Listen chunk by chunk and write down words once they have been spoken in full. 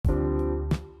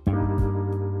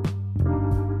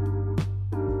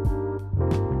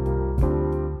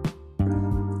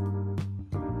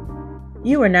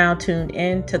You are now tuned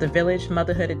in to the Village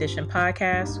Motherhood Edition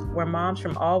podcast, where moms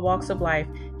from all walks of life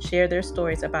share their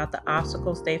stories about the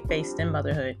obstacles they faced in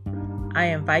motherhood. I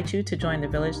invite you to join the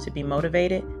village to be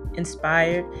motivated,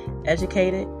 inspired,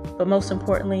 educated, but most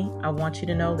importantly, I want you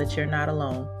to know that you're not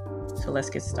alone. So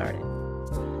let's get started.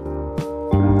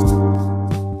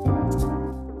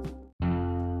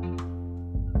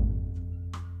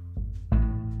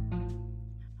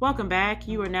 Welcome back.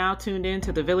 You are now tuned in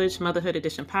to the Village Motherhood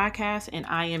Edition podcast, and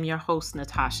I am your host,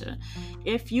 Natasha.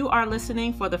 If you are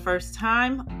listening for the first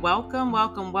time, welcome.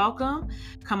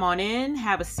 Come on in,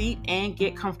 have a seat, and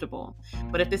get comfortable.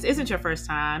 But if this isn't your first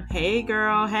time, hey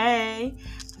girl, hey.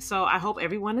 So I hope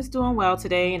everyone is doing well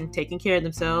today and taking care of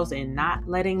themselves and not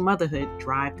letting motherhood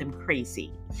drive them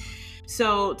crazy.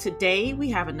 So today we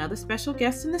have another special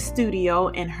guest in the studio,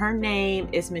 and her name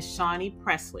is Miss Shawnee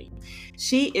Presley.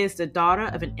 She is the daughter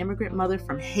of an immigrant mother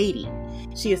from Haiti.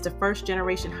 She is the first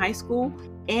generation high school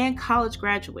and college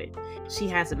graduate. She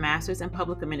has a master's in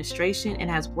public administration and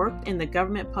has worked in the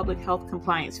government public health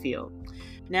compliance field.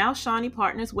 Now Shawnee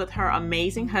partners with her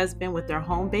amazing husband with their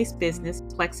home-based business,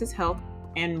 Plexus Health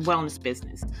and Wellness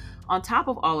business. On top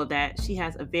of all of that, she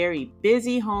has a very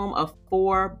busy home of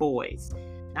 4 boys.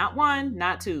 Not 1,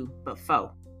 not 2, but 4.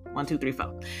 1, 2, 3,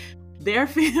 4. Their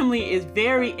family is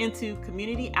very into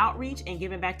community outreach and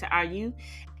giving back to our youth.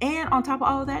 And on top of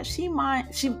all of that, she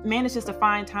manages to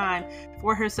find time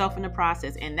for herself in the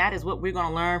process. And that is what we're going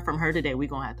to learn from her today. We're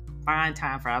going to have to find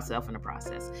time for ourselves in the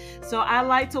process. So I'd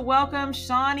like to welcome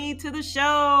Shawnee to the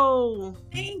show.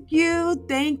 Thank you.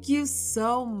 Thank you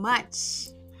so much,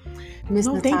 Miss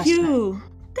Natasha. Thank you.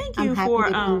 Thank you for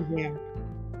be here.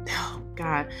 Oh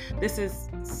God, this is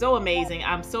so amazing.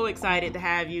 I'm so excited to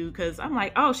have you because I'm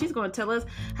like, oh, she's going to tell us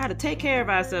how to take care of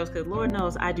ourselves because Lord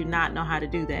knows I do not know how to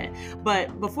do that.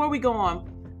 But before we go on,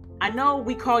 I know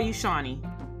we call you Shawnee.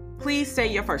 Please say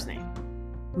your first name.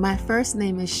 My first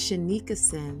name is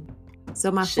Shanikason.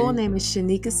 So my full name is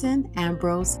Shanikason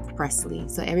Ambrose Presley.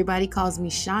 So everybody calls me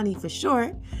Shawnee for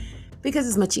short because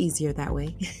it's much easier that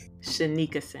way.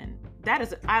 Shanikason.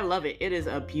 I love it. It is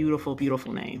a beautiful,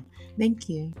 beautiful name. Thank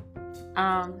you.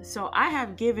 So I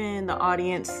have given the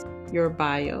audience your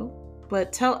bio,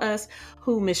 but tell us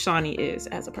who Miss Shawnee is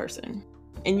as a person,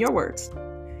 in your words.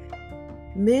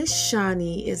 Miss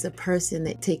Shawnee is a person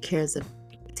that take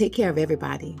care of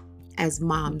everybody, as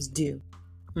moms do.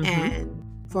 Mm-hmm. And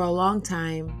for a long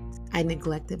time, I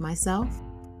neglected myself.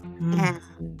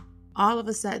 And all of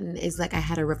a sudden, it's like I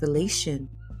had a revelation.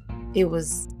 It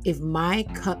was, if my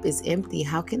cup is empty,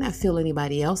 how can I fill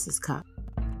anybody else's cup?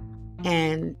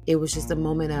 And it was just a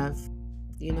moment of,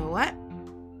 you know what?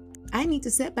 I need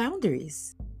to set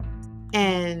boundaries.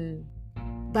 And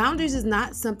boundaries is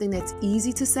not something that's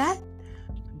easy to set,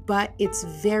 but it's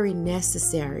very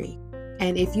necessary.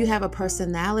 And if you have a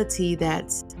personality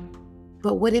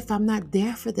but what if I'm not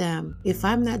there for them? If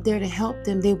I'm not there to help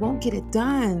them, they won't get it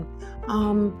done.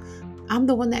 I'm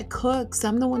the one that cooks.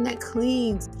 I'm the one that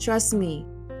cleans. Trust me,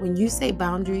 when you say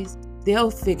boundaries, they'll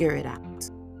figure it out.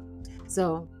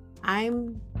 So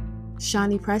I'm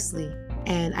Shawnee Presley,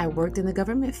 and I worked in the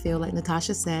government field, like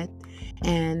Natasha said.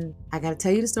 And I got to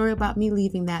tell you the story about me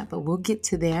leaving that, but we'll get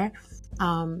to there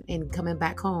and coming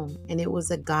back home. And it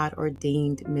was a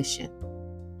God-ordained mission.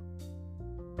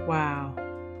 Wow.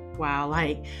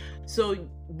 So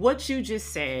what you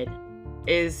just said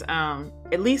is,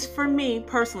 at least for me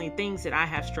personally, things that I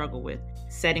have struggled with,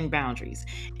 setting boundaries.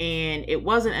 And it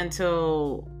wasn't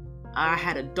until I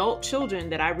had adult children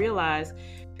that I realized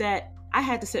that I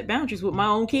had to set boundaries with my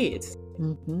own kids.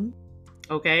 Mm-hmm.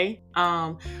 Okay.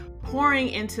 Pouring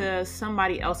into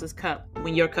somebody else's cup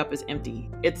when your cup is empty.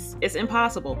 It's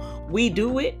impossible. We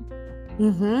do it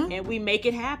and we make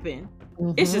it happen.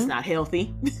 Mm-hmm. It's just not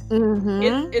healthy.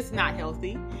 Mm-hmm. It's not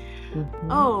healthy.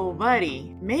 Mm-hmm. Oh,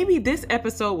 buddy, maybe this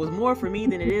episode was more for me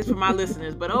than it is for my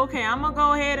listeners, but okay, I'm gonna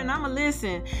go ahead and I'm gonna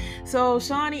listen. So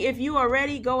Shawnee, if you are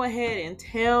ready, go ahead and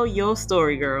tell your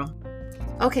story, girl.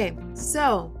 Okay,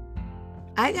 so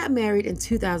I got married in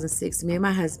 2006, me and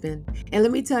my husband. And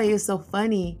let me tell you, it's so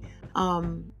funny.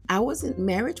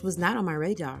 Marriage was not on my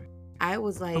radar. I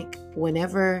was like,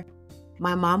 whenever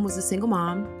my mom was a single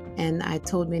mom, and I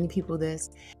told many people this,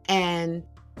 and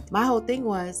my whole thing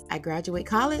was, I graduate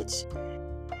college.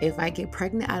 If I get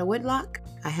pregnant out of wedlock,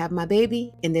 I have my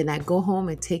baby, and then I go home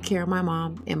and take care of my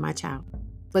mom and my child.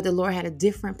 But the Lord had a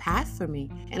different path for me.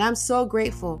 And I'm so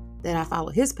grateful that I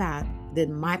followed his path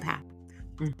than my path.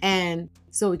 Mm-hmm. And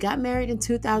so we got married in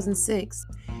 2006,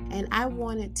 and I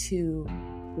wanted to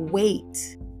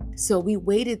wait. So we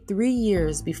waited 3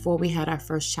 years before we had our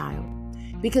first child.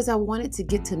 because I wanted to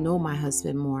get to know my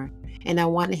husband more, and I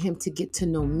wanted him to get to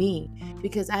know me,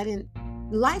 because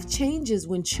life changes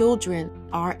when children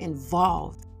are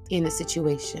involved in a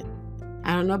situation.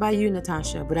 I don't know about you,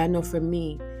 Natasha, but I know for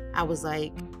me, I was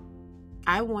like,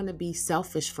 I want to be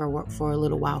selfish for a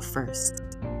little while first.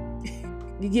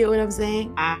 You get what I'm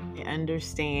saying? I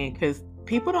understand, because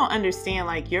people don't understand,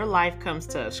 like, your life comes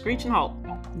to a screeching halt.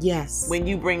 Yes. When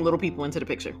you bring little people into the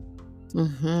picture.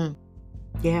 Mm-hmm.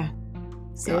 Yeah.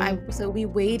 So we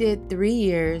waited 3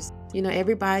 years,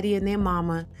 everybody and their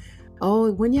mama.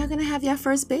 Oh, when y'all gonna have your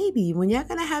first baby? When y'all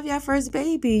gonna have your first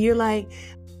baby? You're like,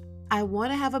 I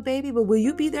want to have a baby, but will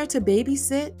you be there to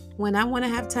babysit when I want to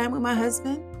have time with my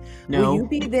husband? No. Will you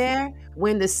be there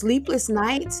when the sleepless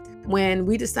nights, when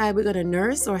we decide we're gonna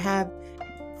nurse or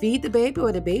feed the baby,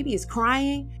 or the baby is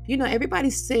crying?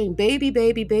 Everybody's saying baby,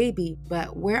 baby, baby,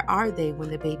 but where are they when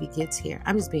the baby gets here?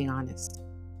 I'm just being honest.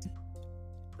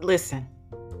 Listen,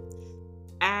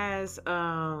 as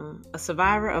a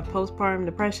survivor of postpartum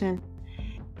depression,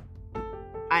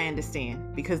 I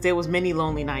understand, because there was many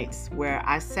lonely nights where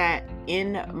I sat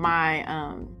in my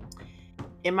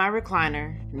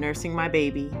recliner nursing my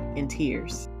baby in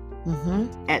tears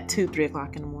at 2-3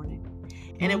 o'clock in the morning.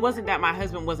 And it wasn't that my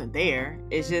husband wasn't there.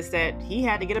 It's just that he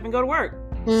had to get up and go to work.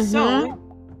 So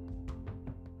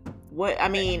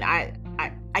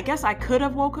I guess I could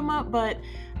have woke him up, but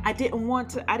I didn't want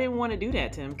to do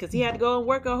that to him, because he had to go and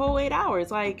work a whole 8 hours.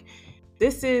 Like,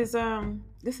 that's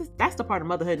the part of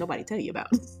motherhood nobody tell you about.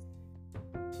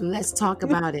 Let's talk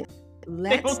about it.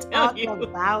 Let's talk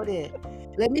about it.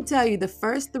 Let me tell you, the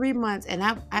first 3 months, and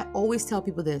I always tell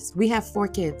people this, we have 4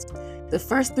 kids. The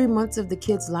first 3 months of the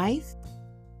kid's life,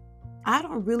 I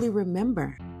don't really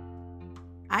remember.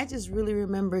 I just really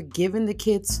remember giving the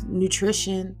kids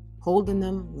nutrition, holding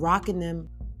them, rocking them.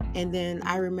 And then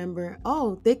I remember,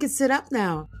 oh, they can sit up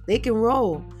now. They can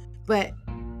roll. But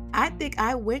I think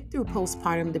I went through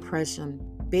postpartum depression,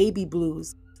 baby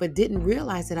blues, but didn't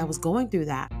realize that I was going through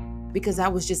that, because I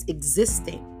was just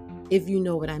existing, if you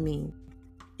know what I mean.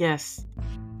 Yes.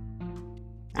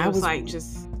 I was like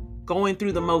just going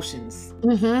through the motions.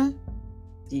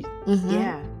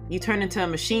 Yeah. You turn into a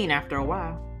machine after a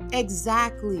while.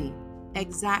 Exactly.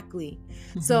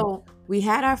 So we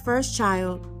had our first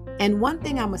child. And one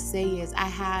thing I must say is I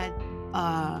had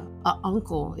an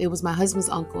uncle. It was my husband's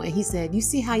uncle. And he said, you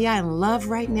see how y'all in love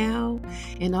right now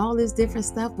and all this different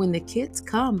stuff? When the kids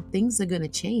come, things are going to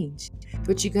change.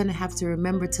 But you're going to have to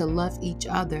remember to love each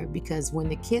other, because when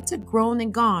the kids are grown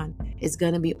and gone, it's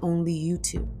going to be only you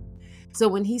two. So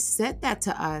when he said that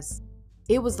to us,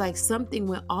 it was like something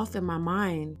went off in my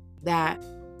mind that,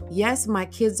 yes, my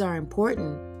kids are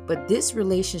important, but this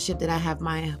relationship that I have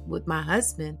with my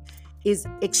husband is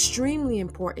extremely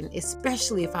important,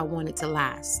 especially if I want it to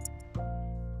last.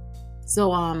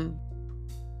 So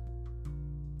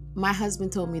my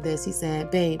husband told me this. He said,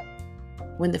 babe,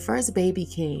 when the first baby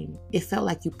came, it felt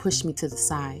like you pushed me to the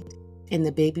side and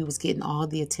the baby was getting all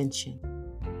the attention.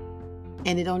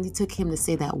 And it only took him to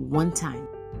say that one time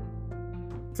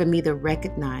for me to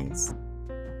recognize,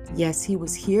 yes, he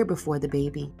was here before the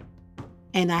baby.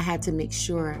 And I had to make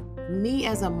sure, me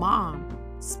as a mom,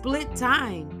 split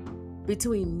time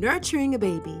between nurturing a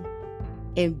baby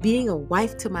and being a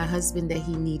wife to my husband that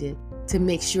he needed, to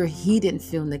make sure he didn't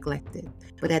feel neglected.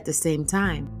 But at the same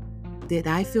time, did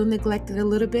I feel neglected a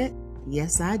little bit?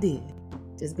 Yes, I did.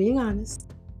 Just being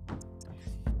honest.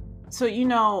 So,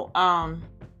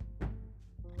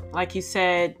 like you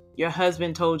said, your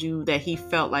husband told you that he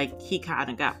felt like he kind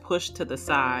of got pushed to the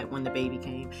side when the baby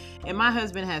came. And my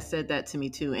husband has said that to me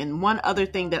too. And one other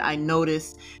thing that I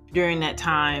noticed during that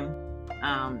time,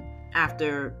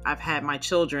 after I've had my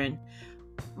children,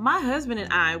 my husband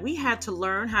and I, we had to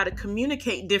learn how to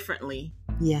communicate differently.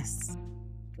 Yes.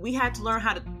 We had to learn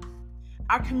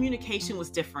our communication was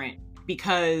different,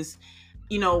 because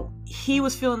he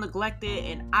was feeling neglected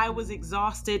and I was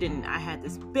exhausted and I had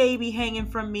this baby hanging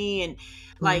from me, and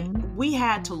we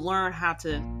had to learn how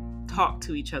to talk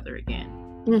to each other again.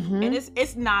 And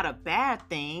it's not a bad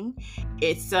thing.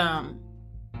 It's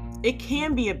it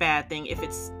can be a bad thing if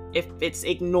it's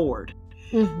ignored.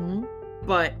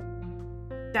 But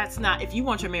that's not, if you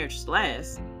want your marriage to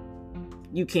last,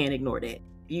 you can't ignore that.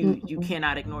 You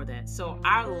cannot ignore that. So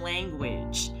our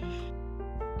language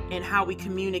and how we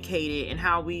communicated and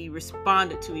how we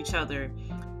responded to each other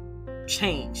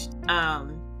changed.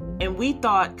 And we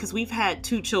thought, because we've had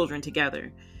 2 children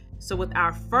together. So with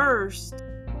our first,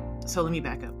 so let me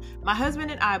back up. My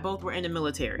husband and I both were in the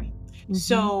military.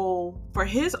 So for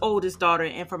his oldest daughter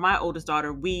and for my oldest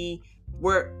daughter, we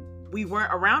weren't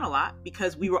around a lot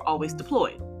because we were always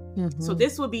deployed. So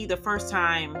this would be the first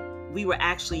time we were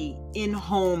actually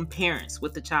in-home parents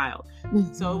with the child.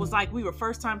 So it was like we were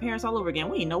first-time parents all over again.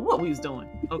 We didn't know what we was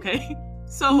doing, okay?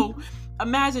 So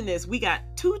imagine this. We got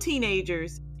 2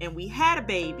 teenagers and we had a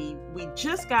baby. We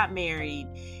just got married.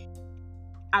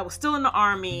 I was still in the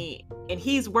Army and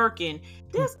he's working.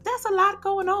 That's a lot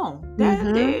going on.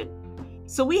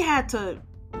 So we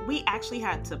actually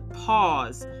had to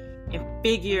pause and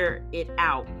figure it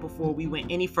out before we went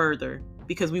any further,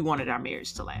 because we wanted our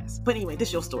marriage to last. But anyway, this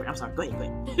is your story. I'm sorry. Go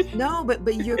ahead. No,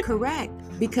 but you're correct,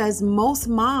 because most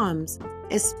moms,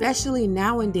 especially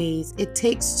nowadays, it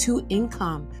takes 2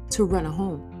 income to run a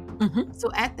home. So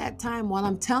at that time, while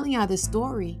I'm telling y'all this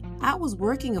story, I was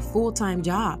working a full-time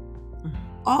job.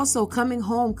 Also coming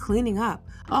home, cleaning up,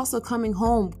 also coming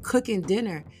home, cooking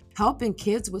dinner, helping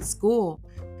kids with school,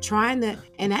 and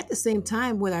at the same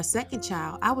time with our second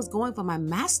child, I was going for my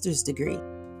master's degree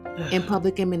in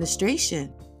public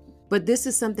administration. But this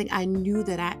is something I knew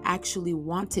that I actually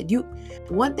wanted.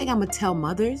 One thing I'm gonna tell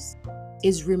mothers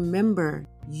is, remember,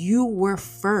 you were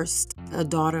first a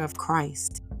daughter of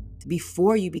Christ.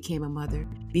 Before you became a mother,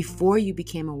 before you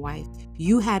became a wife,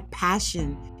 you had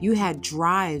passion, you had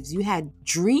drives, you had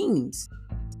dreams.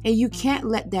 And you can't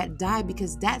let that die,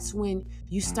 because that's when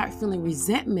you start feeling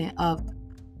resentment of,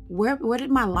 where did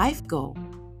my life go?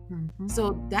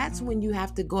 So that's when you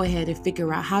have to go ahead and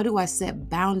figure out, how do I set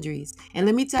boundaries? And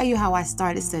let me tell you how I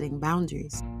started setting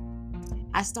boundaries.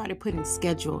 I started putting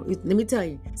schedule. Let me tell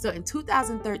you. So in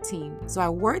 2013, so I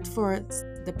worked for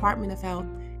Department of Health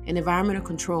and Environmental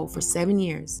Control for 7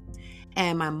 years.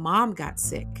 And my mom got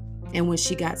sick. And when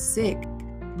she got sick,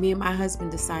 me and my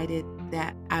husband decided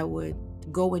that I would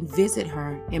go and visit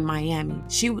her in Miami.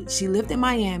 She lived in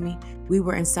Miami. We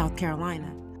were in South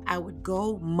Carolina. I would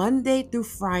go Monday through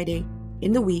Friday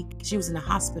in the week. She was in the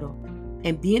hospital,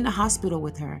 and be in the hospital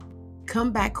with her.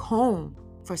 Come back home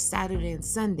for Saturday and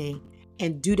Sunday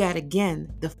and do that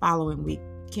again the following week.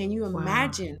 Can you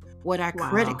imagine what our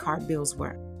credit card bills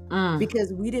were?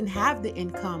 Because we didn't have the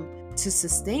income to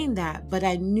sustain that, but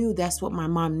I knew that's what my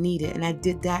mom needed. And I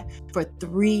did that for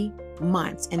 3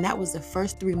 months. And that was the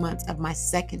first 3 months of my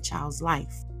second child's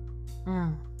life.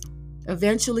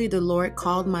 Eventually, the Lord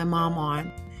called my mom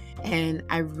on, and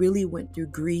I really went through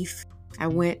grief.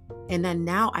 And then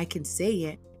now I can say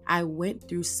it, I went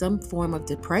through some form of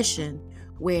depression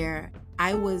where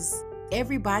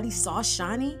everybody saw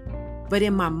Shani, but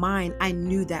in my mind, I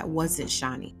knew that wasn't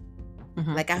Shani.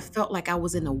 Like, I felt like I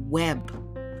was in a web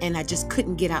and I just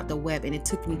couldn't get out the web. And it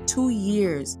took me 2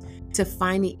 years to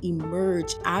finally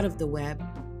emerge out of the web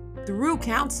through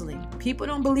counseling. People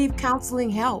don't believe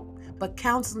counseling help, but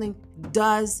counseling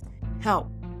does help.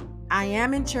 I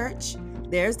am in church.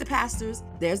 There's the pastors,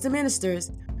 there's the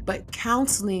ministers, but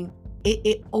counseling,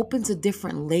 it opens a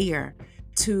different layer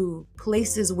to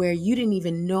places where you didn't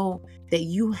even know that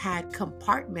you had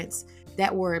compartments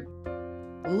that were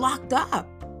locked up.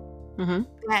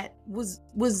 That was,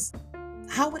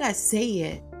 how would I say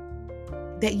it?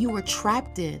 That you were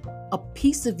trapped in. A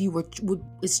piece of you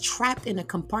is trapped in a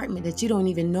compartment that you don't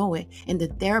even know it. And the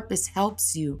therapist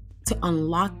helps you to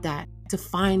unlock that, to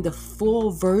find the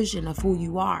full version of who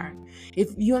you are.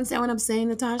 If you understand what I'm saying,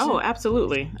 Natasha? Oh,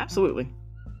 absolutely. Absolutely.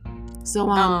 So,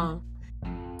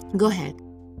 go ahead.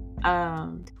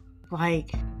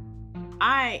 Like,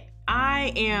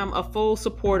 I am a full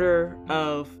supporter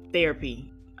of therapy.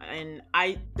 And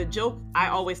the joke I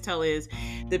always tell is,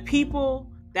 the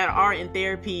people that are in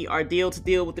therapy are to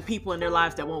deal with the people in their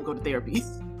lives that won't go to therapy.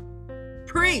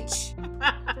 Preach.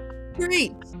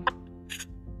 Preach.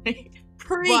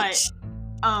 Preach. But,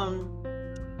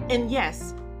 and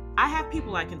yes, I have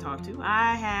people I can talk to.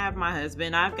 I have my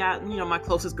husband. I've got, my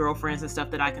closest girlfriends and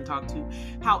stuff that I can talk to.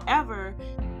 However,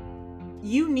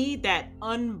 you need that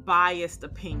unbiased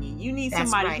opinion. You need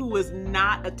somebody who is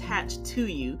not attached to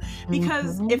you.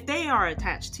 Because if they are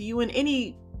attached to you in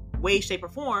any way, shape, or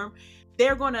form,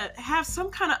 they're going to have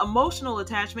some kind of emotional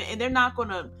attachment, and they're not going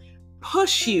to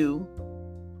push you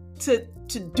to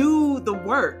do the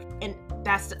work. And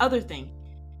that's the other thing.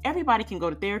 Everybody can go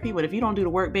to therapy, but if you don't do the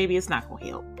work, baby, it's not going to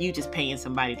help. You just paying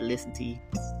somebody to listen to you.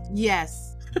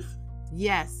 Yes.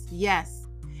 Yes.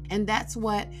 And that's and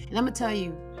I'm going to tell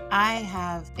you, I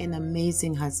have an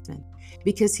amazing husband,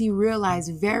 because he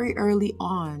realized very early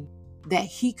on that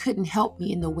he couldn't help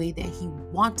me in the way that he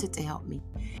wanted to help me,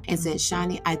 and said,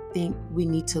 Shani, I think we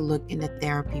need to look in the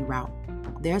therapy route.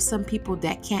 There are some people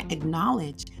that can't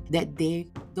acknowledge that they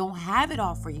don't have it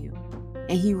all for you.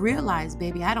 And he realized,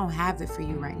 baby, I don't have it for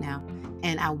you right now.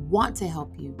 And I want to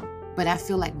help you. But I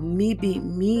feel like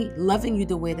me loving you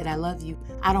the way that I love you,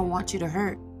 I don't want you to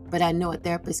hurt. But I know a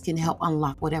therapist can help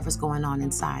unlock whatever's going on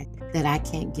inside that I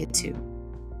can't get to.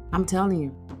 I'm telling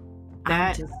you.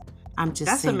 That I'm just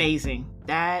that's saying. amazing.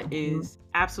 That is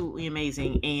absolutely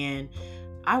amazing. And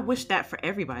I wish that for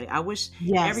everybody. I wish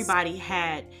everybody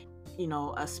had,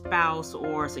 a spouse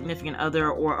or a significant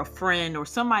other or a friend or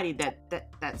somebody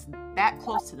that's that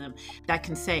close to them that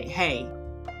can say, hey,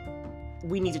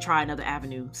 we need to try another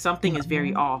avenue. Something is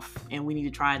very off and we need to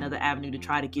try another avenue to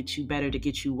try to get you better, to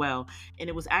get you well. And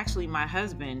it was actually my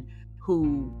husband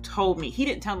who told me, he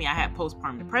didn't tell me I had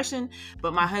postpartum depression,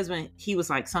 but my husband, he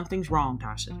was like, something's wrong,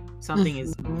 Tasha. Something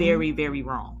is very, very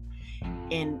wrong.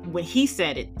 And when he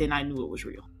said it, then I knew it was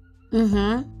real.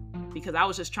 Because I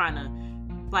was just trying to,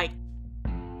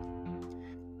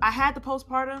 I had the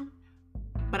postpartum,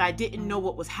 but I didn't know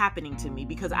what was happening to me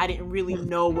because I didn't really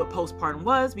know what postpartum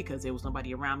was because there was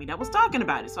nobody around me that was talking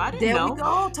about it. So I didn't know. There we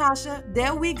go, Tasha.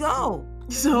 There we go.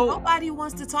 So nobody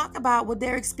wants to talk about what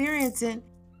they're experiencing.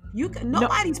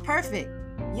 Nobody's perfect.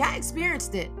 Yeah, I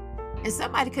experienced it. And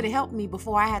somebody could have helped me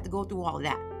before I had to go through all of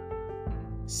that.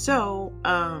 So,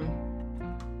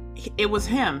 it was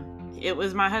him. It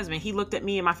was my husband. He looked at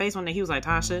me in my face one day. He was like,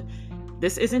 Tasha,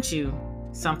 this isn't you.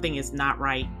 Something is not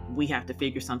right. We have to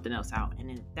figure something else out. And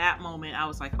in that moment, I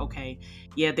was like, okay,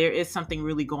 yeah, there is something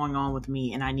really going on with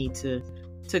me and I need to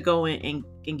go in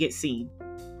and get seen.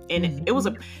 And it was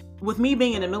with me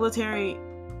being in the military,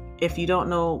 if you don't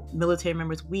know military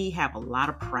members, we have a lot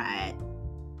of pride.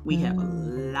 We have a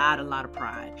lot of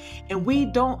pride. And we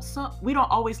don't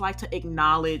always like to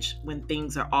acknowledge when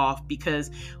things are off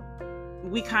because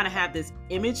we kind of have this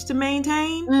image to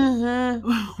maintain.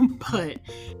 But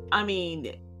I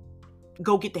mean,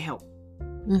 go get the help.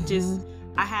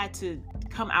 I had to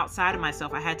come outside of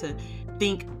myself. I had to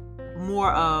think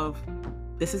more of,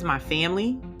 this is my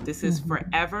family. This is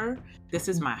forever. This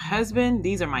is my husband.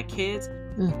 These are my kids.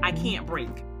 I can't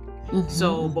break.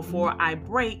 So before I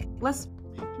break, let's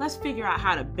figure out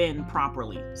how to bend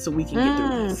properly so we can get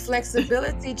through this.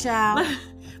 Flexibility, child.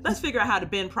 Let's figure out how to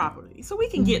bend properly so we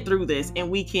can get through this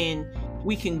and we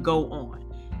can go on.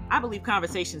 I believe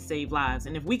conversations save lives,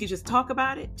 and if we could just talk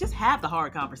about it, just have the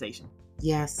hard conversation.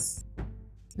 Yes.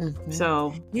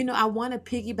 So, I want to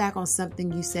piggyback on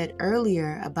something you said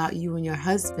earlier about you and your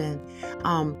husband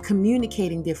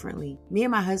communicating differently. Me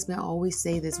and my husband always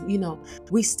say this.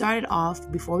 We started off,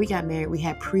 before we got married, we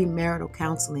had premarital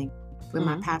counseling with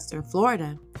my pastor in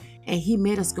Florida, and he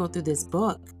made us go through this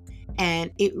book,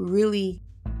 and it really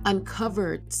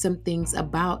uncovered some things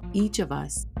about each of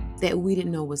us that we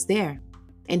didn't know was there.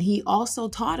 And he also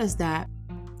taught us that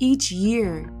each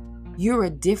year you're a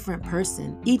different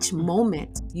person. Each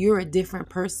moment you're a different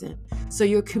person. So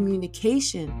your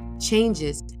communication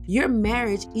changes. Your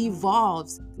marriage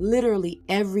evolves literally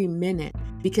every minute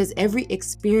because every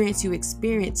experience you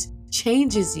experience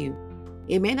changes you.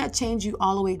 It may not change you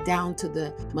all the way down to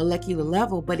the molecular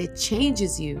level, but it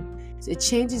changes you. So it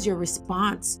changes your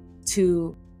response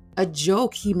to a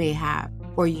joke he may have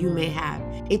or you may have.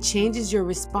 It changes your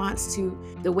response to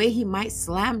the way he might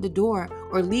slam the door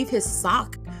or leave his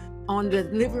sock on the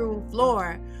living room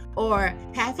floor or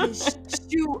have his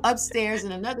shoe upstairs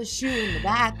and another shoe in the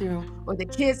bathroom, or the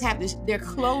kids have their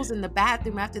clothes in the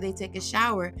bathroom after they take a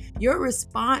shower. Your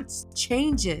response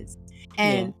changes.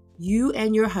 And you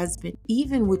and your husband,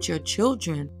 even with your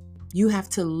children, you have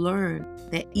to learn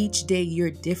that each day you're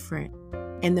different.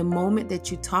 And the moment that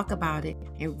you talk about it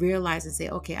and realize and say,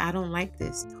 okay, I don't like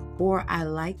this, or I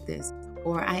like this,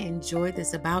 or I enjoy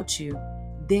this about you,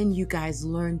 then you guys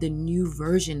learn the new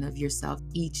version of yourself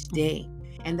each day.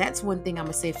 And that's one thing I'm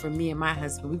going to say for me and my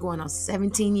husband. We're going on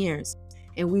 17 years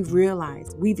and we've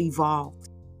realized we've evolved.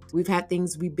 We've had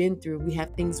things we've been through. We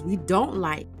have things we don't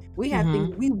like. We have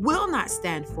things we will not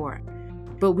stand for.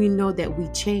 But we know that we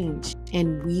change,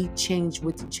 and we change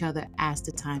with each other as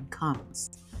the time comes.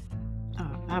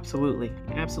 Oh, absolutely.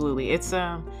 It's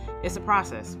a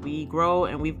process. We grow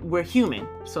and we're human.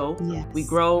 So we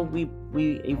grow, we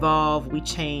evolve, we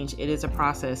change. It is a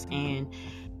process, and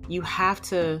you have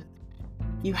to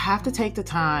take the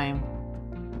time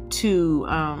to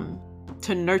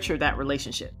nurture that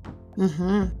relationship.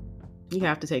 You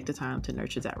have to take the time to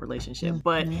nurture that relationship.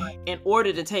 But in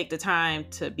order to take the time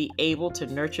to be able to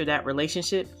nurture that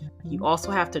relationship, you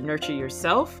also have to nurture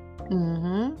yourself,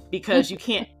 because you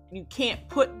can't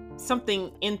put something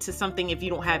into something if you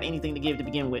don't have anything to give to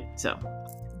begin with. So,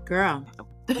 girl,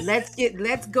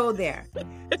 let's go there.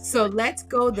 So let's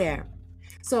go there.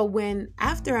 So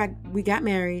after we got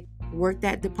married, worked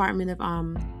at Department of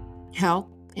Health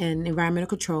and Environmental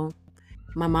Control,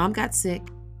 my mom got sick.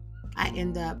 I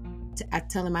end up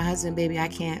telling my husband, baby, I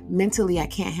can't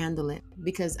handle it,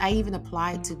 because I even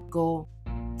applied to go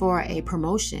for a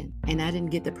promotion and I didn't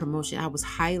get the promotion. I was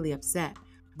highly upset.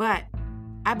 But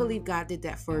I believe God did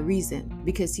that for a reason,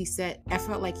 because he said, I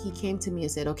felt like he came to me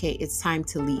and said, okay, it's time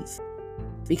to leave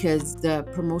because the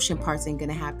promotion parts ain't going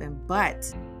to happen.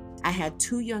 But I had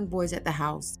 2 young boys at the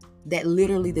house that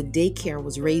literally the daycare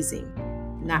was raising,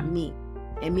 not me.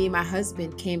 And me and my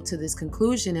husband came to this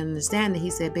conclusion and understanding. He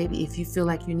said, baby, if you feel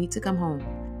like you need to come home,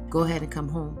 go ahead and come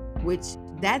home, which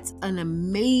that's an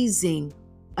amazing,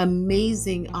 I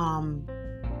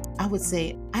would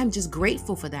say, I'm just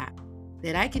grateful for that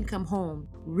I can come home,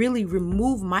 really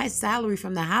remove my salary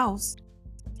from the house,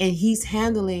 and he's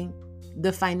handling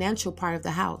the financial part of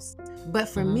the house. But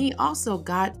for me also,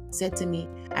 God said to me,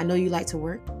 I know you like to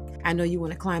work. I know you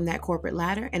want to climb that corporate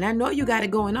ladder, and I know you got it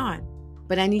going on,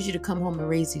 but I need you to come home and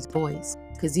raise these boys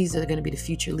because these are going to be the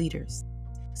future leaders.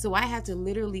 So I had to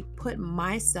literally put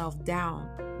myself down,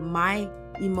 my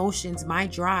emotions, my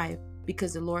drive,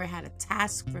 because the Lord had a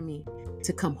task for me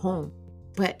to come home.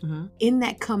 But in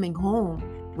that coming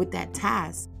home with that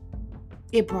task,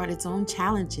 it brought its own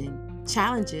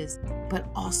challenges, but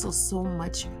also so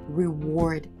much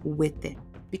reward with it.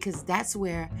 Because that's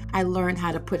where I learned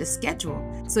how to put a schedule.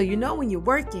 So when you're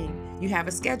working, you have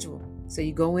a schedule. So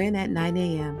you go in at 9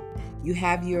 a.m., you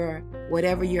have your,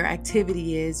 whatever your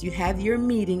activity is, you have your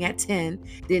meeting at 10,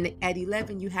 then at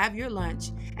 11, you have your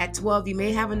lunch, at 12, you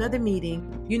may have another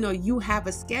meeting, you have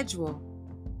a schedule.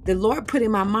 The Lord put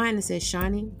in my mind and said,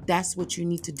 Shani, that's what you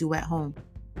need to do at home.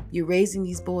 You're raising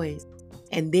these boys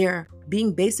and they're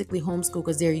being basically homeschooled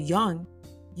because they're young.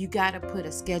 You got to put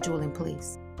a schedule in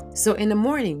place. So in the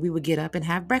morning, we would get up and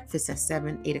have breakfast at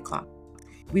 7, 8 o'clock.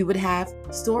 We would have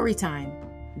story time.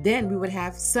 Then we would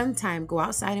have sun time, go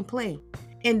outside and play.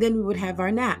 And then we would have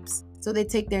our naps. So they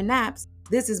take their naps.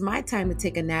 This is my time to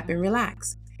take a nap and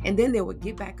relax. And then they would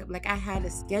get back up. Like I had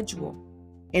a schedule.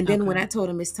 And then when I told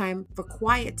them it's time for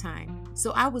quiet time.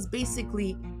 So I was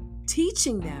basically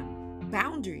teaching them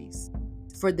boundaries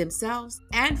for themselves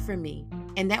and for me.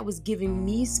 And that was giving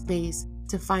me space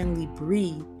to finally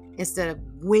breathe instead of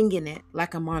winging it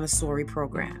like a Montessori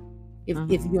program. If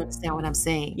you understand what I'm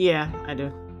saying. Yeah, I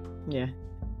do. Yeah.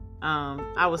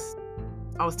 I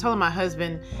was telling my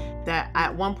husband that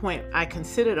at one point I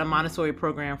considered a Montessori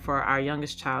program for our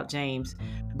youngest child, James,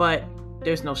 but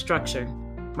there's no structure.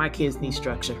 My kids need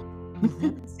structure.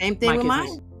 Same thing with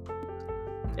mine.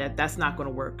 That's not going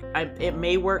to work. It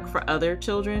may work for other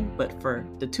children, but for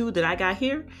the 2 that I got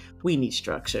here, we need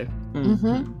structure.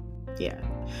 Yeah.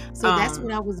 So that's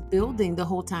what I was building the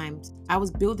whole time. I was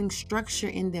building structure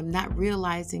in them, not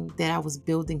realizing that I was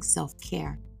building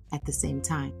self-care at the same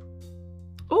time.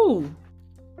 Ooh,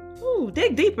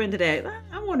 dig deeper into that.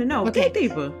 I want to know. Okay. Dig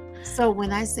deeper. So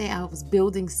when I say I was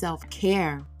building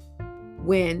self-care,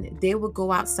 when they would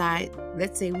go outside,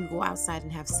 let's say we go outside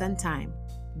and have sun time,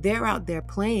 they're out there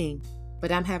playing,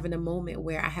 but I'm having a moment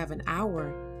where I have an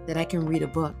hour that I can read a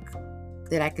book,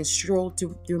 that I can stroll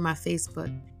through my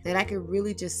Facebook, that I can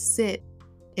really just sit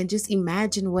and just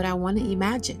imagine what I want to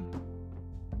imagine.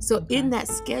 So in that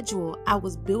schedule, I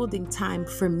was building time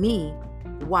for me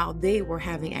while they were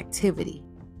having activity.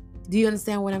 Do you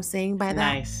understand what I'm saying by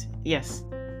that? Nice. Yes.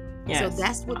 So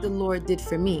that's what the Lord did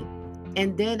for me.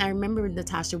 And then I remember,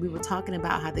 Natasha, we were talking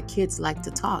about how the kids like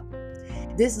to talk.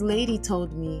 This lady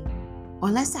told me, or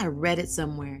unless I read it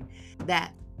somewhere,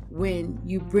 that when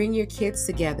you bring your kids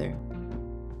together,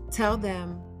 tell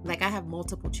them, like I have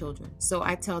multiple children. So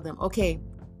I tell them, okay,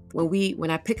 when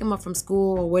I pick them up from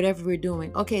school or whatever we're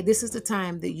doing, okay, this is the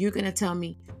time that you're going to tell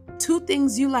me 2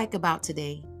 things you like about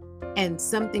today and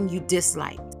something you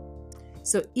dislike.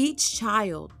 So each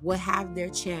child will have their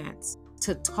chance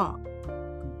to talk.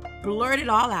 Blurt it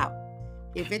all out.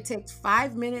 If it takes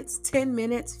 5 minutes, 10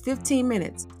 minutes, 15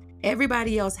 minutes,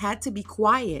 everybody else had to be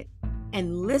quiet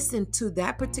and listen to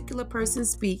that particular person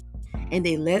speak, and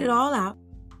they let it all out,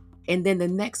 and then the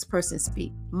next person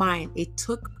speak. Mine, it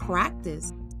took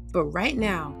practice, but right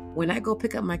now, when I go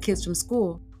pick up my kids from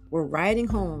school, we're riding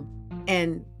home,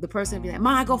 and the person will be like,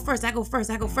 Mom, I go first. I'm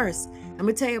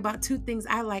gonna tell you about 2 things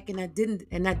I like and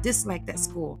I disliked at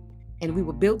school. And we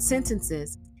would build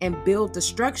sentences and build the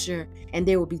structure, and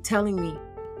they would be telling me,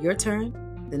 your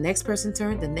turn, the next person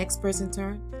turn, the next person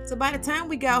turn. So by the time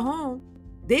we got home,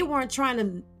 they weren't trying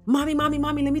to, Mommy,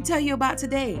 let me tell you about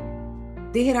today.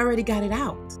 They had already got it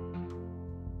out.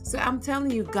 So I'm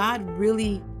telling you, God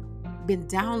really been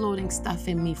downloading stuff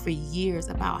in me for years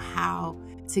about how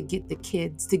to get the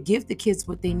kids, to give the kids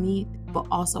what they need, but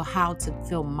also how to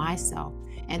feel myself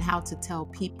and how to tell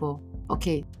people,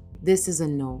 okay, this is a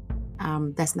no.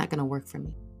 That's not going to work for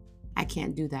me. I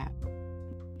can't do that.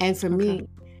 And for me,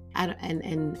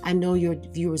 and I know your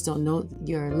viewers don't know,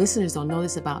 your listeners don't know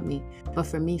this about me, but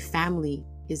for me, family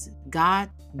is God,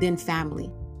 then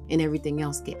family. and everything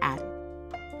else get added.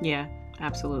 Yeah,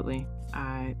 absolutely.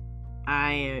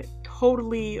 I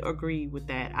totally agree with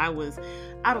that. I was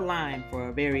out of line for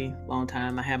a very long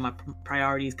time. I had my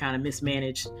priorities kind of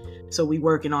mismanaged. So we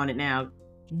working on it now.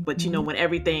 But when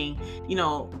everything,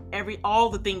 all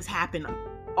the things happen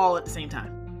all at the same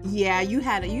time. Yeah, you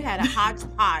had a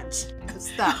hodgepodge of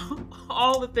stuff.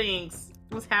 All the things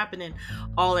was happening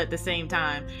all at the same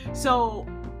time. So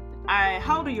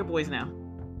how old are your boys now?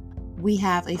 We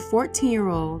have a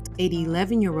 14-year-old, an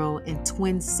 11-year-old, and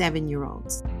twin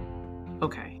 7-year-olds.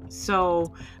 Okay.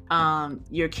 So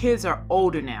your kids are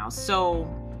older now. So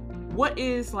what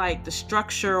is like the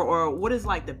structure, or what is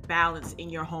like the balance in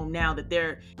your home now that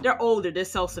they're older, they're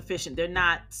self-sufficient, they're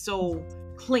not so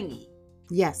clingy?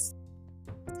 Yes.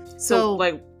 So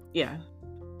like, yeah.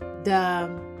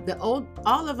 The old,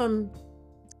 all of them,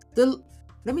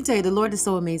 let me tell you, the Lord is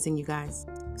so amazing, you guys.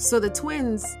 So the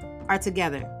twins are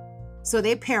together. So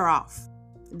they pair off.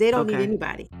 They don't need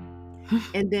anybody.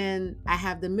 And then I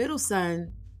have the middle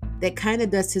son that kind of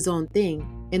does his own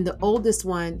thing. And the oldest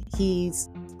one, he's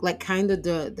like kind of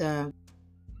the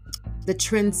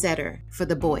trendsetter for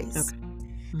the boys. Okay.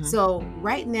 Mm-hmm. So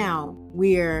right now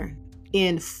we're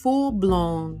in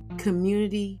full-blown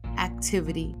community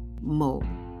activity mode.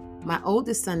 My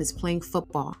oldest son is playing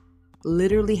football,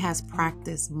 literally has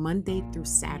practice Monday through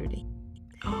Saturday.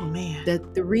 Oh man. The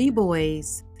 3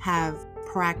 boys have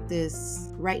practice.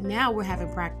 Right now we're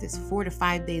having practice 4 to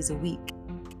 5 days a week.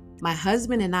 My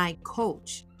husband and I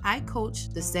coach. I coach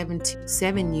the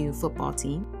 7U football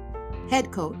team,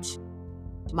 head coach.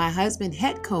 My husband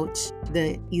head coach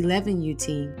the 11U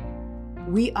team.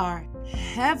 We are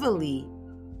heavily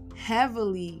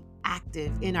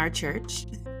active in our church.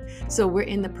 So we're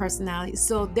in the personality.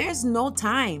 So there's no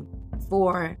time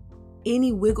for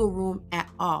any wiggle room at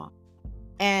all.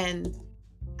 And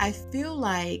I feel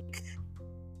like,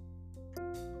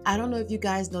 I don't know if you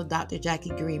guys know Dr. Jackie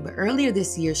Green, but earlier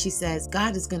this year, she says,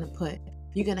 God is going to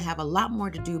you're going to have a lot more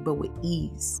to do, but with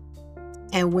ease.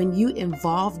 And when you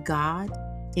involve God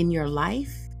in your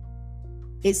life,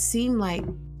 it seemed like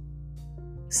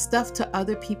stuff to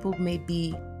other people may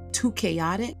be too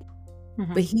chaotic,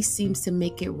 but he seems to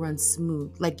make it run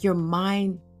smooth. Like your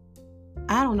mind,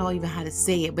 I don't know even how to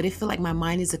say it, but it feels like my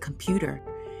mind is a computer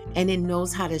and it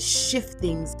knows how to shift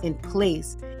things in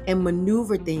place and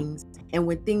maneuver things. And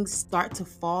when things start to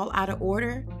fall out of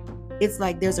order, it's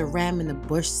like there's a ram in the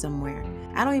bush somewhere.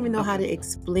 I don't even know how to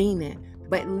explain it,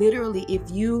 but literally if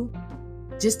you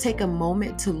just take a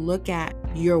moment to look at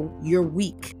your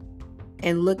week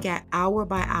and look at hour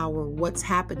by hour what's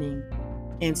happening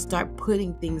and start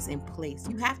putting things in place.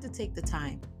 You have to take the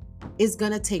time. It's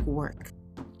going to take work.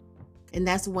 And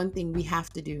that's one thing we have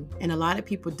to do. And a lot of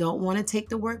people don't want to take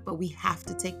the work, but we have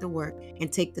to take the work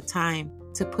and take the time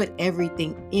to put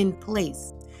everything in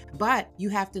place. But you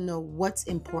have to know what's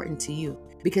important to you.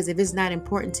 Because if it's not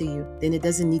important to you, then it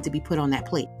doesn't need to be put on that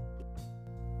plate.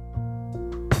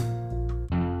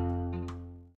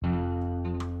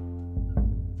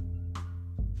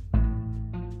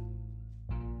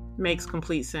 Makes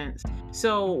complete sense.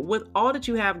 So with all that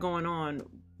you have going on,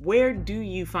 where do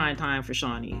you find time for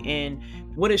Shawnee, and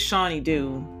what does Shawnee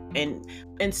do?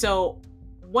 And so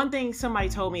one thing somebody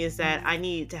told me is that I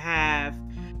needed to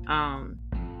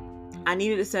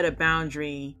set a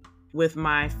boundary with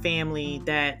my family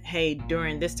that, hey,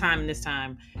 during this time and this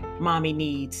time, mommy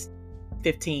needs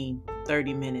 15,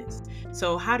 30 minutes.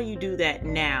 So how do you do that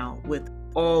now with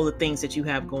all the things that you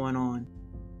have going on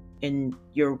in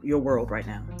your world right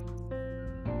now?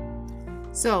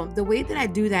 So the way that I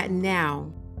do that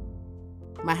now,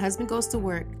 my husband goes to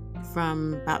work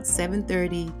from about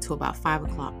 7:30 to about 5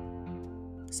 o'clock.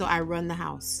 So I run the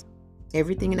house.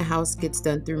 Everything in the house gets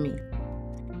done through me.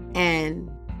 And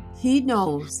he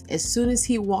knows as soon as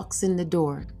he walks in the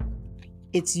door,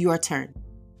 it's your turn.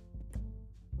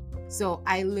 So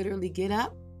I literally get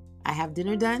up, I have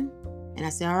dinner done, and I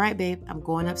say, all right, babe, I'm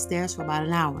going upstairs for about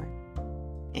an hour.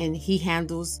 And he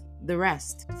handles the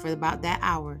rest for about that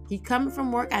hour. He coming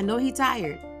from work, I know he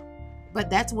tired. But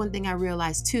that's one thing I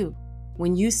realized too.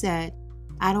 When you said,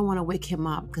 I don't want to wake him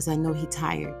up because I know he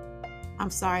tired. I'm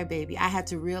sorry, baby. I had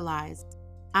to realize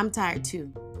I'm tired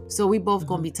too. So we both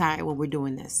gonna be tired when we're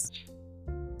doing this.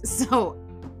 So,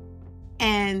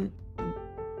 and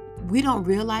we don't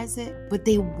realize it, but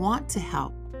they want to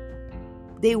help.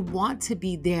 They want to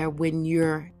be there when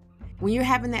you're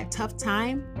having that tough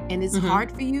time and it's hard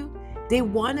for you. They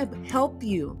want to help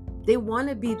you. They want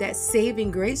to be that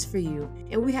saving grace for you.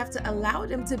 And we have to allow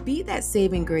them to be that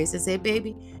saving grace and say,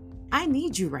 baby, I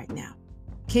need you right now.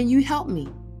 Can you help me?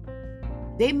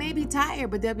 They may be tired,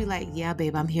 but they'll be like, yeah,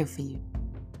 babe, I'm here for you.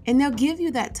 And they'll give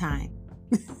you that time.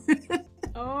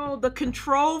 Oh, the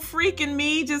control freak in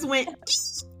me just went.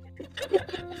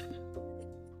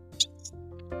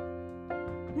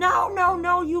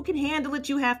 No, you can handle it.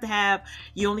 You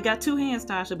only got 2 hands,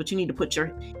 Tasha, but you need to put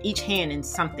each hand in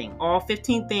something. All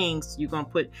 15 things, you're going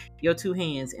to put your 2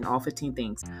 hands in all 15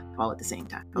 things all at the same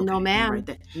time. Okay, no, ma'am.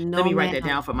 Let me write that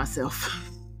down for myself.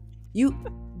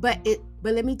 But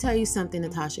let me tell you something,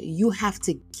 Natasha. You have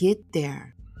to get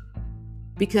there.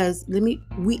 Because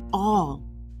we all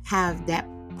have that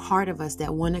part of us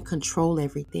that want to control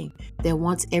everything, that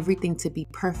wants everything to be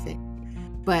perfect.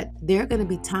 But there are going to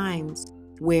be times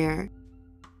where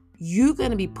you're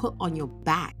going to be put on your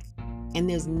back and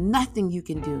there's nothing you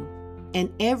can do.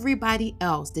 And everybody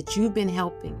else that you've been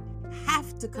helping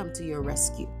have to come to your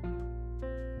rescue.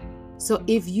 So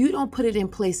if you don't put it in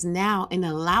place now and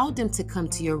allow them to come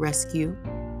to your rescue,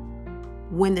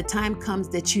 when the time comes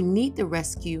that you need the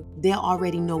rescue, they'll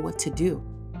already know what to do.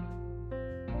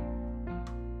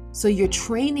 So you're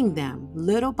training them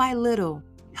little by little.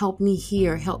 Help me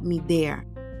here, help me there.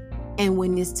 And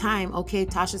when it's time, okay,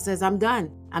 Tasha says, I'm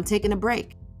done. I'm taking a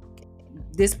break.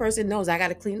 This person knows I got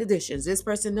to clean the dishes. This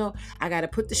person knows I got to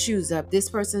put the shoes up. This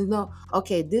person knows,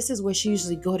 okay, this is where she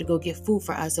usually go get food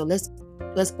for us. So let's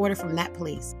order from that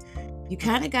place. You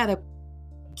kind of got to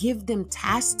give them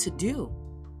tasks to do.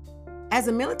 As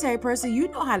a military person, you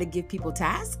know how to give people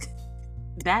tasks.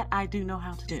 That I do know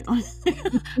how to do.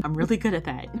 I'm really good at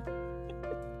that.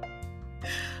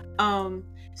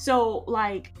 So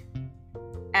like,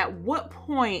 at what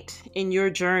point in your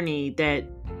journey did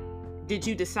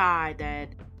you decide that,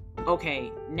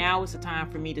 okay, now is the time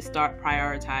for me to start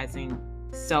prioritizing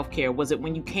self-care? Was it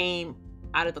when you came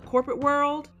out of the corporate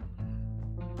world?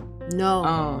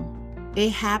 No.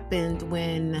 It happened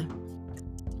when,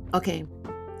 okay,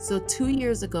 so 2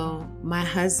 years ago, my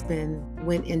husband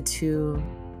went into,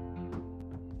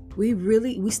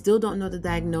 we still don't know the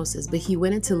diagnosis, but he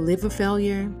went into liver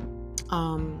failure.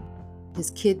 His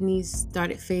kidneys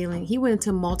started failing. He went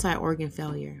into multi-organ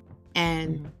failure.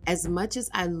 And as much as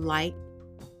I like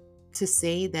to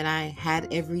say that I had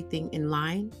everything in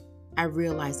line, I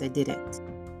realized I didn't.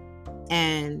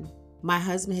 And my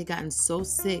husband had gotten so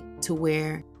sick to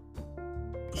where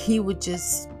he would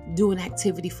just do an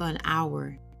activity for an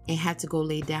hour and had to go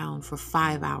lay down for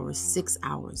 5 hours, 6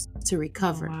 hours to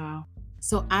recover. Oh, wow.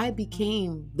 So I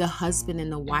became the husband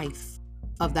and the wife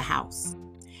of the house.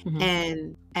 Mm-hmm.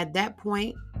 And at that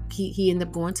point, he ended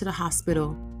up going to the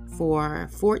hospital for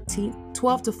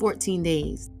 12 to 14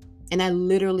 days. And I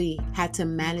literally had to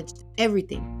manage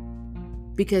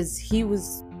everything because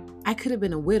I could have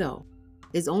been a widow.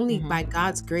 It's only by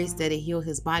God's grace that it healed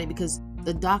his body, because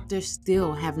the doctors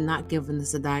still have not given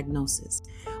us a diagnosis.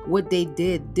 What they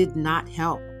did not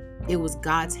help. It was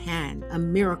God's hand, a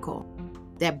miracle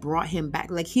that brought him back.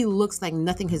 Like, he looks like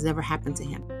nothing has ever happened to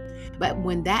him. But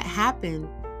when that happened,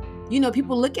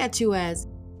 people look at you as,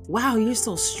 wow, you're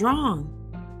so strong.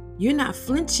 You're not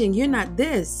flinching. You're not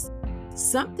this.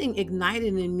 Something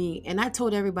ignited in me. And I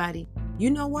told everybody, you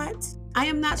know what? I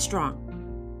am not strong.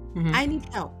 I need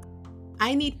help.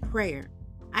 I need prayer.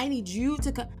 I need you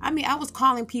to come. I was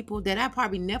calling people that I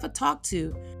probably never talked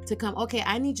to come. Okay,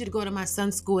 I need you to go to my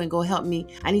son's school and go help me.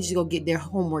 I need you to go get their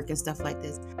homework and stuff like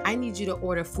this. I need you to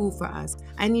order food for us.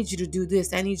 I need you to do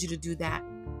this. I need you to do that.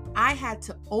 I had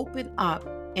to open up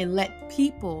and let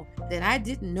people that I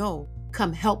didn't know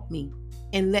come help me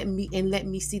and let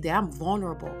me see that I'm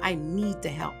vulnerable. I need the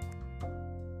help.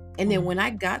 And then when I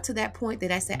got to that point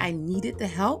that I said I needed the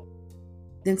help,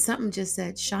 then something just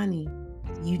said, Shani,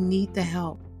 you need the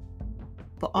help.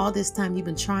 But all this time you've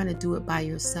been trying to do it by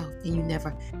yourself and you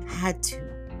never had to.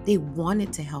 They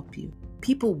wanted to help you.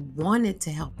 People wanted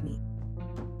to help me.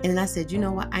 And I said, you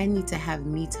know what? I need to have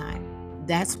me time.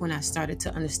 That's when I started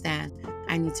to understand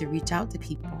I need to reach out to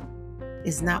people.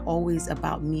 It's not always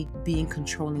about me being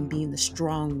controlling, being the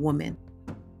strong woman.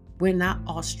 We're not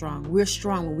all strong. We're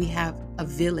strong when we have a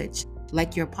village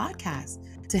like your podcast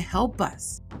to help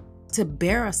us, to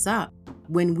bear us up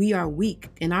when we are weak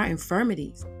in our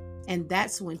infirmities. And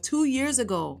that's when 2 years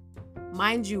ago,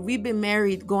 mind you, we've been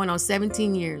married going on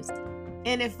 17 years.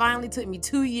 And it finally took me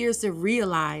 2 years to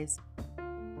realize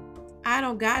I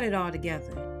don't got it all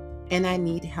together and I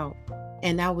need help.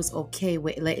 And I was okay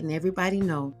with letting everybody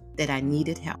know that I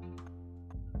needed help.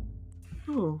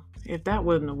 Ooh, if that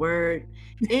wasn't a word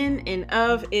in and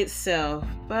of itself,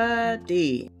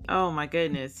 buddy. Oh my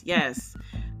goodness. Yes.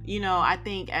 I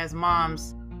think as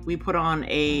moms, we put on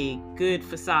a good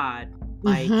facade.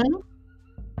 Like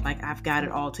I've got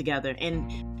it all together.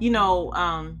 And,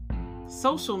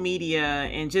 social media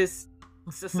and just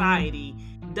society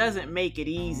doesn't make it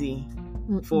easy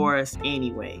for us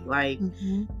anyway. Like,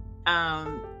 Mm-hmm.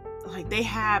 like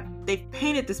they've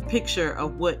painted this picture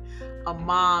of what a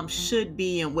mom should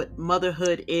be and what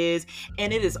motherhood is,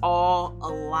 and it is all a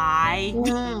lie.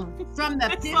 From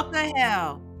the pit of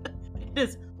hell. It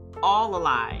is all a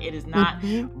lie. It is not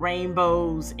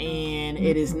rainbows, and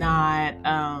it is not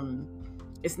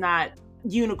it's not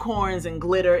unicorns and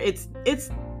glitter. It's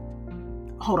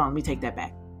hold on, let me take that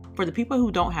back. For the people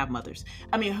who don't have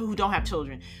who don't have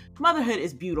children, motherhood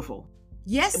is beautiful.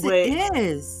 Yes, it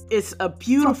is. It's a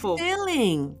beautiful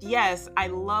feeling. Yes, I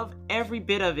love every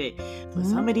bit of it. But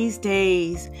some of these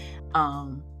days,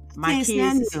 my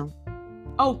kids.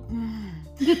 Oh,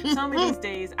 some of these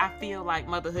days, I feel like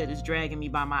motherhood is dragging me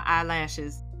by my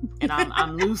eyelashes, and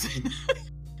I'm losing.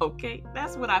 Okay,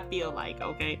 that's what I feel like.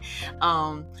 Okay,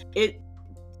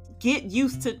 get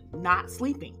used to not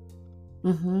sleeping.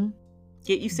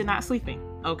 Get used to not sleeping.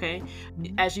 Okay,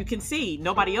 as you can see,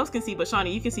 nobody else can see, but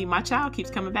Shawnee, you can see my child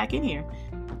keeps coming back in here.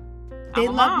 They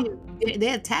love you.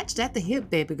 They're attached at the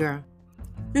hip, baby girl.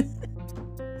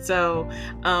 So,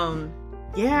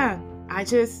 yeah,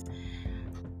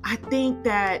 I think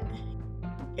that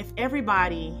if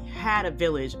everybody had a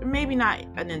village, maybe not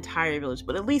an entire village,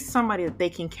 but at least somebody that they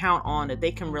can count on, that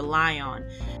they can rely on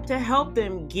to help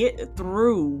them get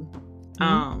through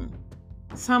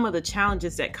some of the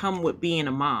challenges that come with being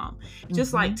a mom.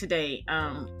 Just like today,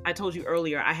 I told you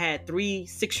earlier, I had 3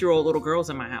 6-year-old little girls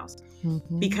in my house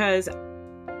because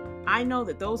I know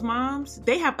that those moms,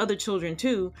 they have other children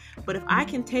too, but if I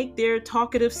can take their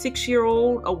talkative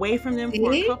 6-year-old away from them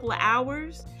for a couple of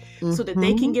hours so that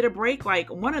they can get a break. Like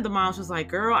one of the moms was like,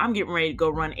 girl, I'm getting ready to go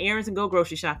run errands and go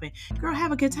grocery shopping. Girl,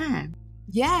 have a good time.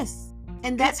 Yes.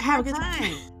 And that's her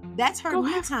time. That's her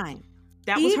me time.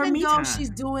 That was her me time. Even though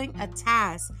she's doing a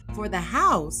task for the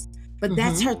house, but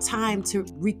that's her time to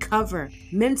recover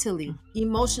mentally,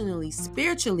 emotionally,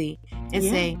 spiritually, and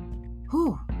say,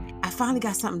 whew, I finally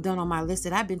got something done on my list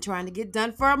that I've been trying to get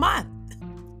done for a month.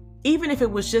 Even if it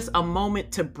was just a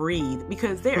moment to breathe,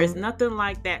 because there is nothing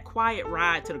like that quiet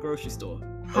ride to the grocery store.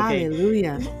 Okay?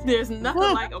 Hallelujah. There's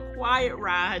nothing like a quiet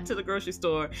ride to the grocery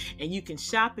store, and you can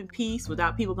shop in peace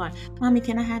without people going, Mommy,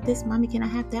 can I have this? Mommy, can I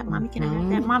have that? Mommy, can I have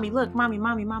that? Mommy, look,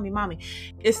 mommy.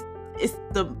 It's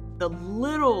the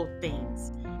little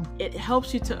things. It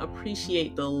helps you to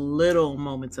appreciate the little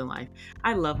moments in life.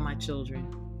 I love my children.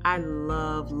 I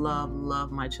love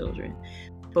my children.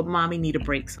 But mommy need a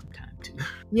break sometime too.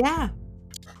 Yeah.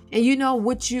 And you know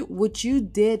what you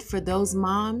did for those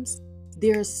moms?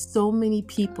 There are so many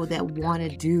people that want to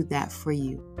do that for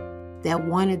you, that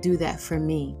want to do that for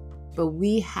me. But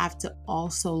we have to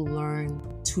also learn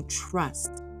to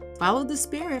trust. Follow the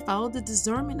Spirit, follow the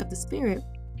discernment of the Spirit,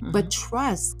 but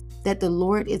trust that the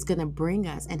Lord is going to bring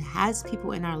us and has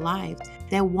people in our lives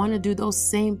that want to do those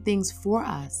same things for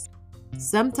us.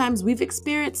 Sometimes we've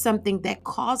experienced something that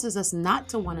causes us not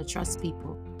to want to trust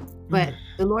people. But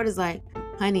the Lord is like,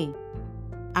 honey,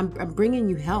 I'm bringing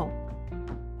you help,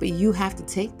 but you have to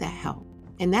take that help.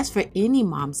 And that's for any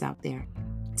moms out there.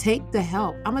 Take the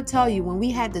help. I'm going to tell you, when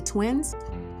we had the twins,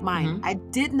 I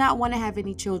did not want to have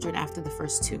any children after the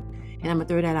first 2. And I'm going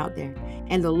to throw that out there.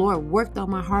 And the Lord worked on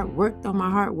my heart.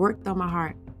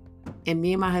 And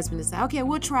me and my husband decided, okay,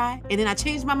 we'll try. And then I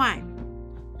changed my mind.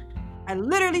 I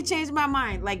literally changed my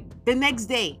mind. Like the next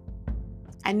day,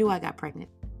 I knew I got pregnant.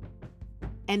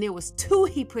 And there was 2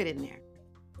 he put in there.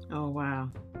 Oh, wow.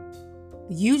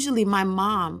 Usually my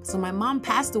mom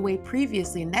passed away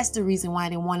previously, and that's the reason why I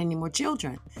didn't want any more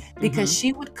children, because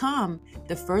she would come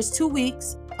the first 2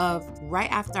 weeks of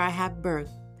right after I have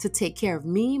birth to take care of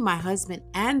me, my husband,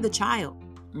 and the child.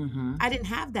 I didn't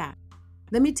have that.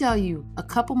 Let me tell you, a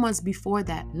couple months before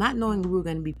that, not knowing we were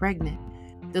going to be pregnant,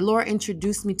 the Lord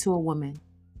introduced me to a woman,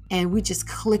 and we just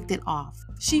clicked it off.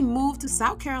 She moved to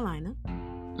South Carolina,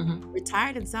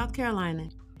 retired in South Carolina,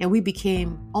 and we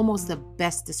became almost the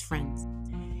bestest friends.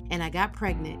 And I got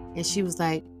pregnant, and she was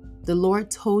like, the Lord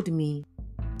told me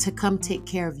to come take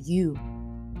care of you,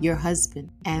 your husband,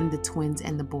 and the twins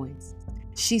and the boys.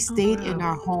 She stayed in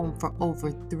our home for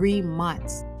over 3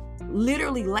 months,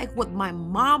 literally like what my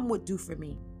mom would do for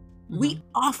me. We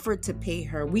offered to pay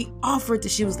her.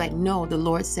 She was like, no, the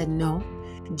Lord said, no,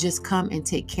 just come and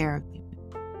take care of you.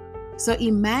 So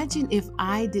imagine if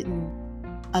I didn't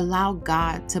allow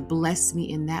God to bless me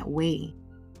in that way,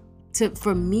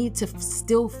 for me to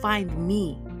still find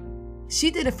me. She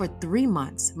did it for 3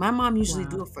 months. My mom usually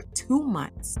do it for 2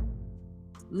 months.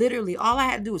 Literally, all I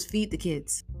had to do was feed the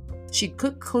kids. She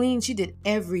cooked, clean. She did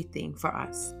everything for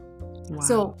us. Wow.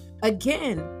 So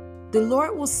again, the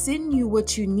Lord will send you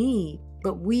what you need,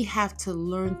 but we have to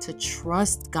learn to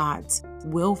trust God's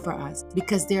will for us,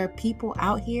 because there are people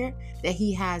out here that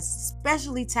he has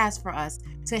specially tasked for us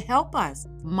to help us,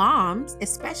 moms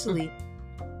especially,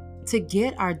 to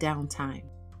get our downtime.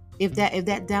 If that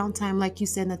downtime, like you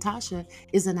said, Natasha,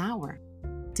 is an hour,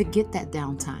 to get that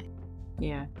downtime.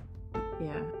 Yeah.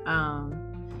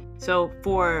 So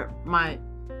for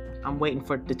I'm waiting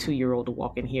for the 2-year-old to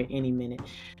walk in here any minute.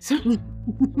 So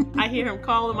I hear him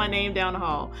calling my name down the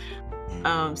hall.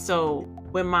 So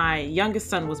when my youngest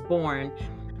son was born,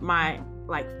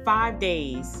 5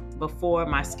 days before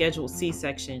my scheduled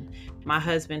C-section, my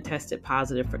husband tested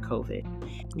positive for COVID,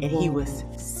 and he was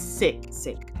sick.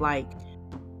 Like,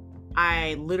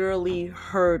 I literally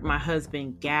heard my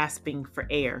husband gasping for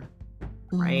air,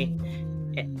 right?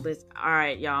 All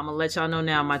right, y'all, I'm gonna let y'all know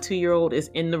now, my 2-year-old is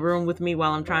in the room with me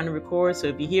while I'm trying to record, so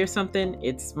if you hear something,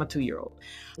 it's my 2-year-old.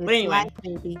 But anyway, life,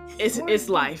 baby. It's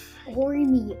life. Or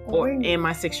me. And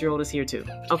my 6-year-old is here too.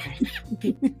 Okay.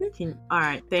 All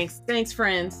right, thanks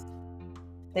friends.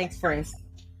 Thanks friends.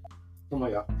 Oh my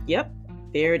God. Yep,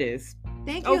 there it is.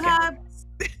 Thank you, Hub.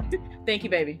 Thank you,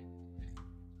 baby.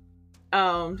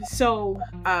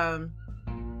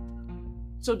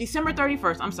 So December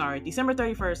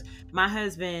 31st, my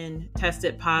husband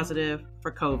tested positive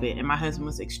for COVID, and my husband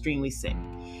was extremely sick.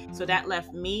 So that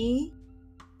left me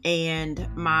and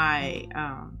my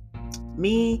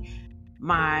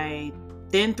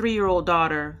then 3-year-old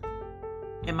daughter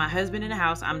and my husband in the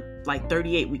house. I'm like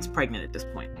 38 weeks pregnant at this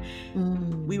point.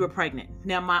 We were pregnant.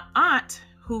 Now my aunt,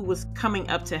 who was coming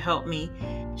up to help me,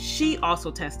 she also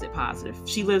tested positive.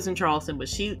 She lives in Charleston, but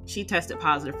she tested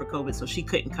positive for COVID, so she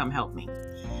couldn't come help me.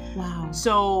 Wow.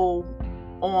 So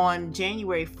on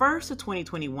January 1st of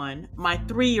 2021, my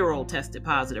 3-year-old tested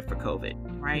positive for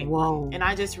COVID, right? Whoa. And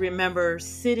I just remember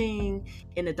sitting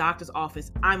in the doctor's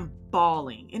office, I'm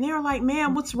bawling. And they were like,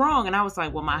 "Ma'am, what's wrong?" And I was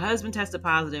like, "Well, my husband tested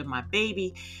positive. My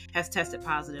baby has tested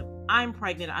positive. I'm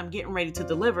pregnant. I'm getting ready to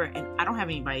deliver. And I don't have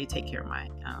anybody to take care of I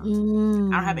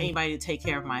don't have anybody to take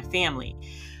care of my family."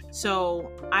 So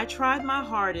I tried my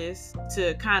hardest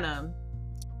to kind of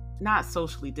not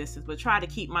socially distance, but try to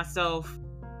keep myself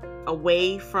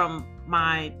away from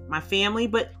my family.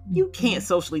 But you can't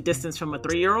socially distance from a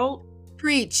 3-year-old.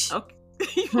 Preach. Okay.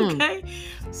 Okay.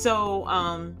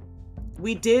 So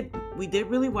we did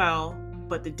really well.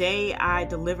 But the day I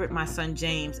delivered my son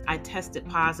James, I tested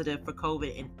positive for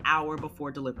COVID an hour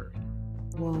before delivery.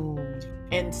 Whoa.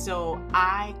 And so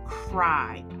I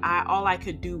cried. All I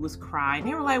could do was cry. And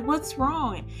they were like, "What's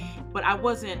wrong?" But I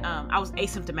wasn't, I was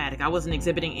asymptomatic. I wasn't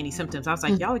exhibiting any symptoms. I was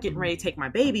like, "Y'all are getting ready to take my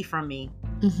baby from me."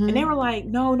 And they were like,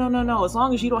 No. As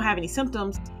long as you don't have any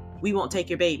symptoms, we won't take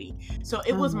your baby. So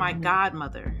it was my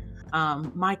godmother,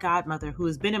 who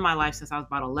has been in my life since I was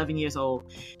about 11 years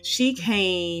old. She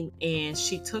came and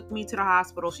she took me to the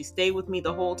hospital. She stayed with me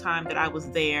the whole time that I was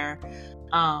there.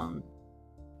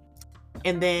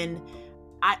 And then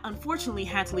I unfortunately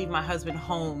had to leave my husband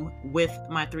home with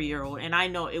my 3-year-old. And I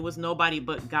know it was nobody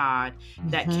but God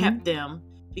that kept them,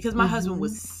 because my husband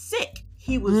was sick.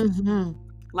 He was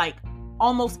like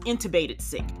almost intubated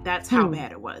sick. That's how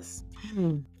bad it was.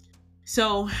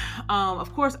 So,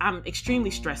 of course, I'm extremely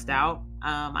stressed out.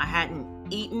 I hadn't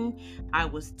eaten. I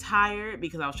was tired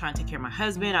because I was trying to take care of my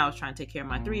husband. I was trying to take care of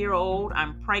my 3-year-old.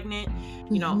 I'm pregnant,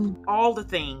 all the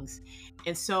things.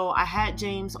 And so I had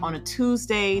James on a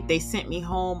Tuesday. They sent me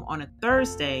home on a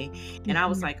Thursday. And I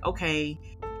was like, okay,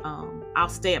 I'll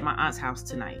stay at my aunt's house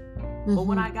tonight. But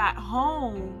when I got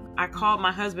home, I called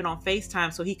my husband on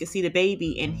FaceTime so he could see the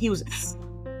baby. And he was...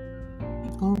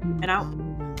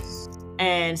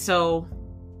 And so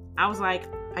I was like,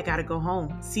 I gotta go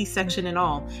home, C-section and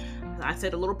all. I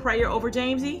said a little prayer over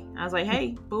Jamesy. I was like,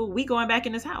 "Hey, boo, we going back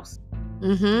in this house.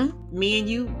 Me and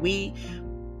you, we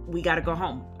gotta go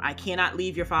home. I cannot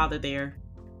leave your father there.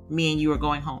 Me and you are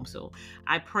going home." So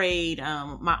I prayed,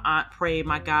 my aunt prayed,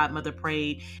 my godmother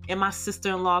prayed, and my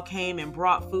sister-in-law came and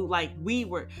brought food. Like,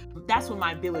 that's when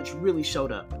my village really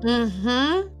showed up.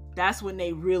 That's when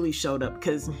they really showed up,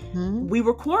 because we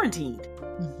were quarantined.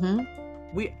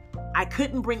 I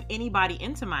couldn't bring anybody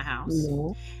into my house.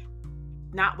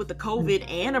 Not with the COVID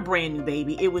and a brand new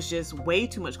baby. It was just way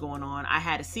too much going on. I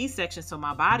had a C-section, so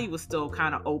my body was still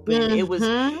kind of open.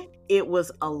 It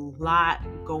was a lot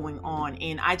going on.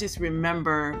 And I just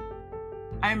remember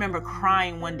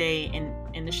crying one day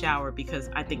in the shower, because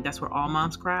I think that's where all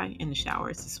moms cry, in the shower.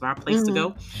 It's just our place to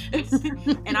go.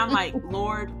 And I'm like,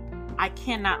 "Lord, I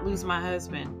cannot lose my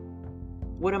husband.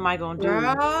 What am I going to do?"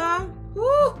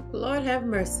 Woo, Lord have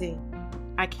mercy.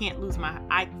 I can't lose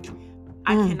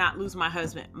I cannot lose my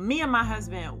husband. Me and my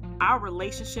husband, our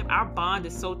relationship, our bond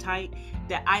is so tight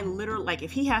that I literally, like,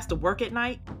 if he has to work at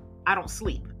night, I don't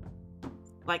sleep.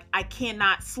 Like, I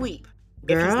cannot sleep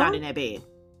if he's not in that bed.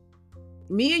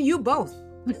 Me and you both.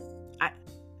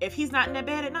 If he's not in that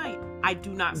bed at night, I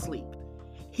do not sleep.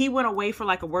 He went away for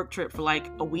like a work trip for like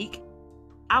a week.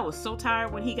 I was so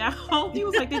tired when he got home. He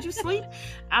was like, "Did you sleep?"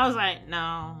 I was like,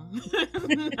 "No."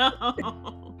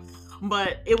 No.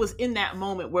 But it was in that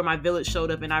moment where my village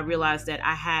showed up and I realized that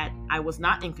I was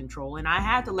not in control and I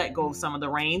had to let go of some of the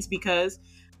reins because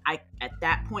at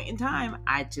that point in time,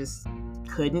 I just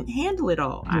couldn't handle it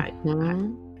all. I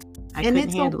and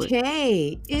it's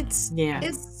okay.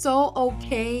 It's so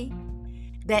okay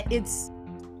that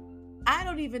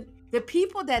the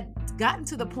people that gotten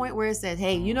to the point where it said,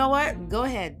 hey, you know what? Go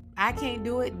ahead. I can't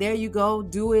do it. There you go.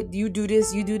 Do it. You do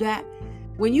this. You do that.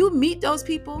 When you meet those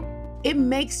people, it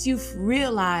makes you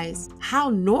realize how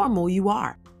normal you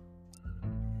are.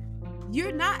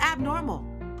 You're not abnormal.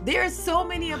 There are so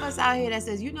many of us out here that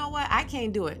says, you know what? I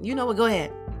can't do it. You know what? Go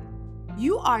ahead.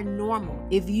 You are normal.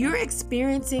 If you're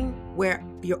experiencing where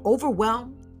you're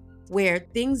overwhelmed, where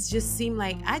things just seem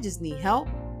like I just need help,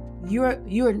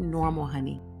 you're normal,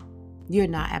 honey. You're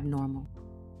not abnormal.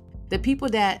 The people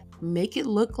that make it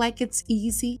look like it's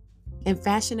easy and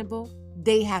fashionable,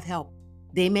 they have help.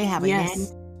 They may have a nanny.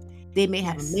 They may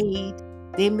have a maid.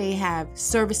 They may have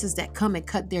services that come and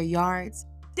cut their yards.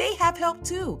 They have help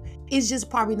too. It's just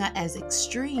probably not as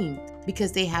extreme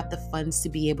because they have the funds to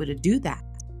be able to do that.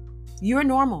 You're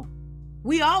normal.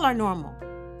 We all are normal.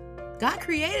 God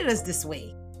created us this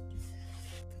way.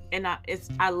 And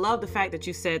I love the fact that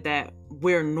you said that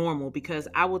we're normal, because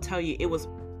I will tell you, it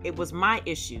was my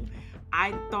issue.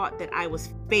 I thought that I was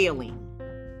failing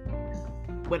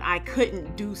when I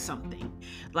couldn't do something,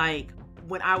 like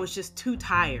when I was just too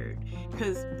tired,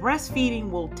 because breastfeeding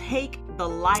will take the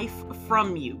life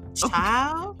from you.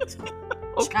 Child.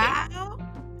 Okay. Child.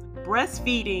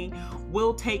 Breastfeeding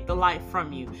will take the life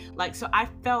from you. Like, so I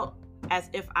felt as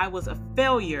if I was a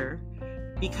failure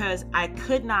because I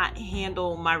could not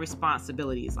handle my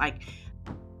responsibilities. Like,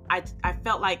 I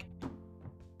felt like,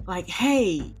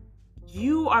 hey,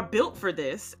 you are built for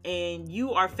this and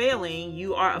you are failing.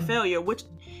 You are a failure, which,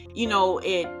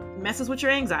 it messes with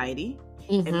your anxiety.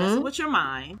 It messes with your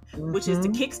mind, which is the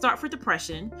kickstart for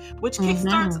depression, which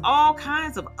kickstarts all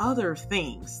kinds of other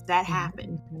things that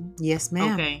happen. Yes,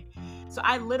 ma'am. Okay. So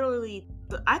I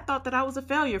thought that I was a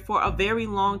failure for a very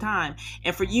long time.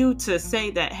 And for you to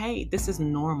say that, hey, this is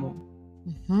normal.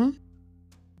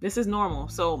 This is normal.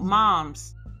 So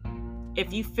moms,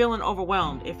 if you're feeling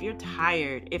overwhelmed, if you're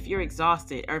tired, if you're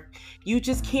exhausted, or you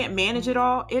just can't manage it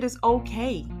all, it is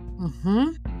okay.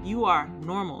 You are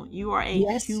normal. You are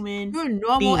a human You're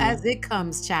normal being. as it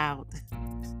comes, child.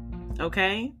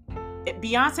 Okay?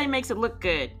 Beyonce makes it look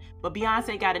good, but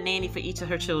Beyonce got a nanny for each of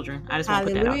her children. I just want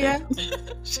to put that out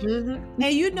there.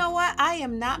 And you know what? I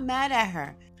am not mad at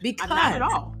her, because not at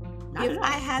all. If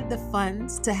I had the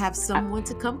funds to have someone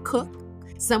to come cook,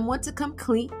 someone to come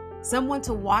clean, someone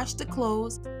to wash the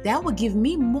clothes, that would give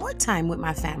me more time with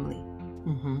my family.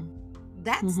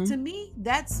 That's to me,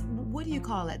 that's, what do you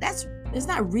call it? It's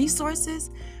not resources,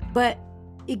 but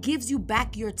it gives you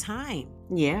back your time.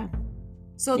 Yeah.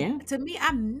 So to me,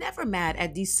 I'm never mad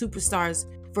at these superstars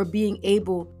for being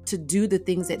able to do the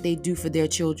things that they do for their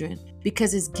children,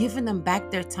 because it's giving them back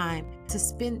their time to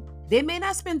spend. They may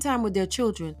not spend time with their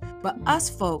children, but us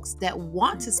folks that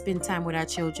want to spend time with our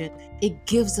children, it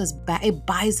gives us back, it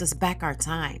buys us back our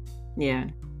time. Yeah.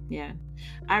 Yeah.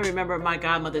 I remember my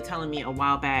godmother telling me a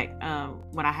while back,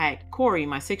 when I had Corey,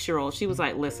 my 6-year-old, she was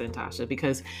like, listen, Tasha,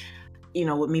 because,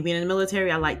 with me being in the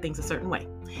military, I like things a certain way.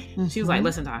 She was like,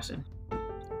 listen, Tasha,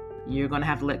 you're going to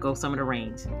have to let go of some of the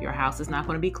reins. Your house is not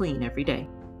going to be clean every day.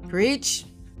 Preach.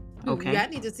 Okay. I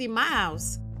need to see my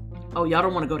house. Oh, y'all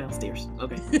don't want to go downstairs.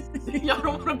 Okay. Y'all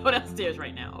don't want to go downstairs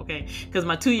right now. Okay. Because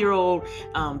my 2-year-old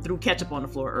threw ketchup on the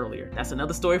floor earlier. That's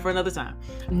another story for another time.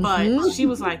 But she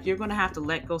was like, you're going to have to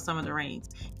let go some of the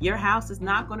reins. Your house is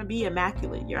not going to be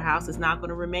immaculate. Your house is not going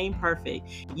to remain perfect.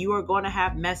 You are going to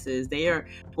have messes. They are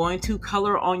going to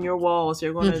color on your walls.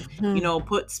 You're going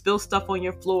to, spill stuff on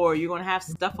your floor. You're going to have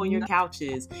stuff on your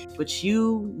couches. But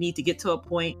you need to get to a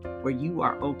point where you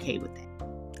are okay with that.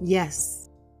 Yes.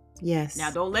 Yes. Now,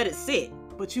 don't let it sit,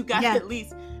 but you got to at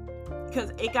least,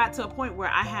 because it got to a point where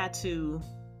I had to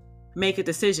make a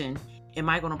decision. Am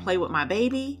I going to play with my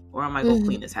baby, or am I going to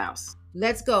clean this house?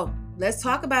 Let's go. Let's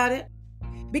talk about it.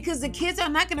 Because the kids are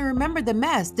not going to remember the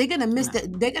mess. They're going to miss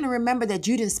that. They're going to remember that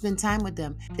you didn't spend time with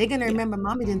them. They're going to remember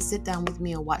mommy didn't sit down with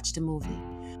me and watch the movie.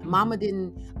 Mama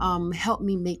didn't help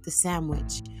me make the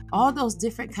sandwich. All those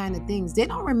different kind of things. They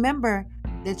don't remember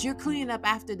that you're cleaning up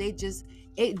after they just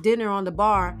ate dinner on the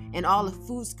bar and all the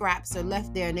food scraps are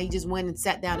left there and they just went and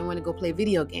sat down and went to go play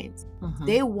video games.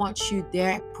 They want you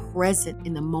there present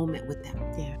in the moment with them.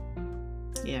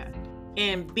 Yeah.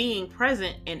 And being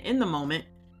present and in the moment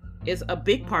is a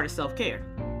big part of self-care.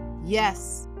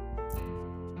 Yes.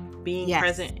 Being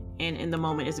present and in the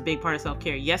moment is a big part of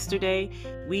self-care. Yesterday,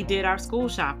 we did our school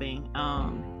shopping.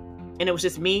 And it was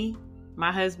just me,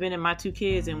 my husband, and my 2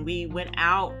 kids. And we went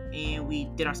out and we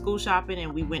did our school shopping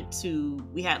and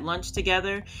we had lunch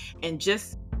together. And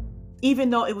just, even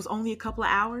though it was only a couple of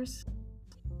hours,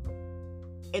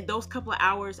 in those couple of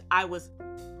hours, I was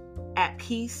at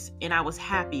peace and I was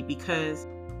happy because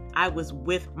I was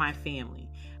with my family.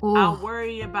 I'll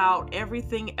worry about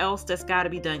everything else that's got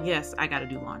to be done. Yes, I got to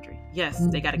do laundry. Yes,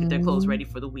 they got to get their clothes ready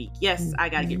for the week. Yes, I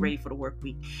got to get ready for the work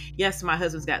week. Yes, my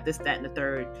husband's got this, that, and the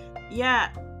third. Yeah,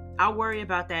 I'll worry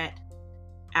about that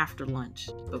after lunch.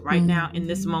 But right now, in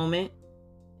this moment,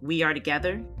 we are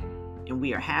together and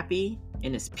we are happy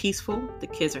and it's peaceful. The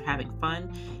kids are having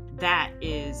fun. That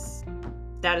is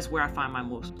where I find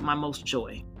my most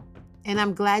joy. And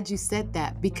I'm glad you said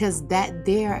that, because that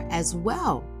there as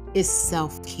well is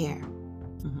self-care.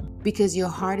 Because your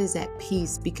heart is at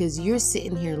peace, because you're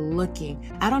sitting here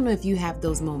looking. I don't know if you have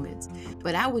those moments,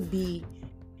 but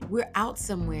we're out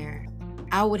somewhere.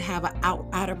 I would have an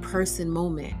outer person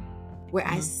moment where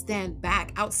I stand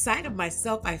back outside of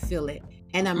myself. I feel it.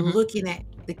 And I'm looking at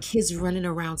the kids running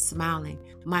around smiling,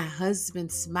 my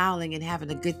husband smiling and having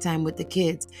a good time with the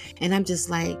kids. And I'm just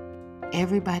like,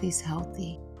 everybody's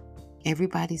healthy.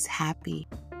 Everybody's happy.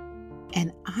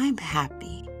 And I'm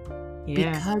happy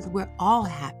because we're all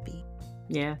happy.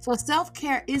 Yeah. So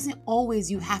self-care isn't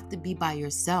always you have to be by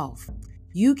yourself.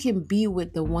 You can be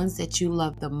with the ones that you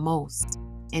love the most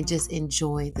and just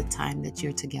enjoy the time that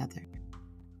you're together.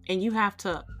 And you have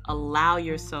to allow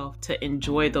yourself to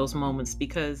enjoy those moments,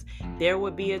 because there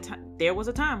was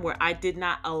a time where I did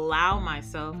not allow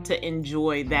myself to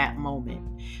enjoy that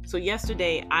moment. So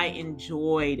yesterday I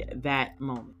enjoyed that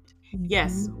moment.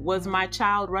 Yes, was my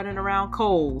child running around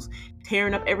Kohl's,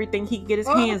 tearing up everything he could get his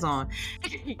hands on?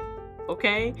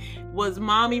 Okay. Was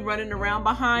mommy running around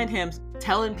behind him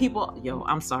telling people, yo,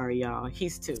 I'm sorry, y'all,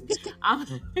 he's 2.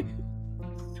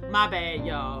 My bad,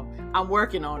 y'all. I'm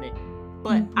working on it.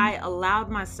 But I allowed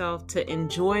myself to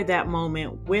enjoy that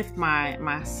moment with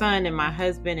my son and my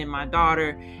husband and my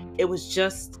daughter. It was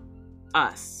just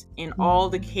us, and all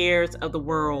the cares of the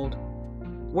world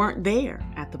weren't there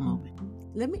at the moment.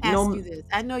 Let me ask you this.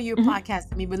 I know you're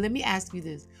podcasting me, but let me ask you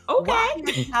this. Okay. While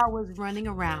your child was running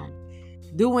around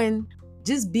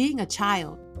just being a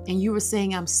child, and you were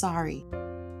saying, I'm sorry,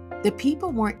 the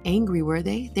people weren't angry, were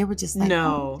they? They were just like,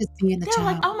 no, just being a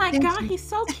child. Like, oh my God, he's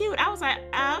so cute. I was like,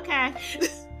 okay.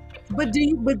 But do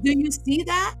you see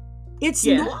that? It's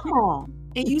normal.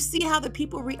 And you see how the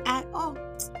people react. Oh,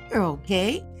 you're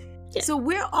okay. Yeah. So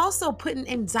we're also putting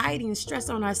anxiety and stress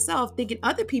on ourselves, thinking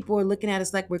other people are looking at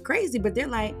us like we're crazy, but they're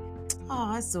like,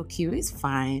 oh, that's so cute. He's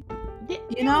fine.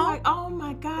 You know, like, oh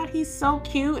my God, he's so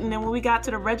cute. And then when we got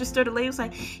to the register, the lady was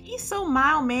like, he's so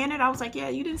mild-mannered. I was like, yeah,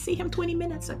 you didn't see him 20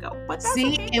 minutes ago. But that's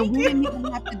okay. And we didn't even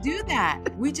have to do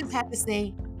that. We just had to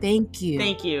say, thank you.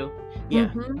 Thank you.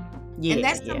 Yeah. Yeah, and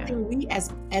that's something we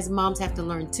as moms have to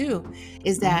learn too,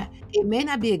 is that it may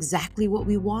not be exactly what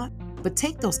we want, but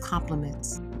take those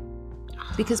compliments.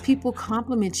 Because people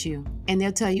compliment you and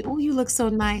they'll tell you, oh, you look so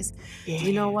nice. Yeah.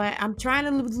 You know what? I'm trying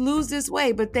to lose this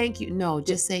weight, but thank you. No,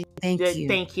 just say thank you.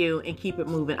 Thank you, and keep it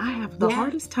moving. I have the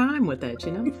hardest time with that,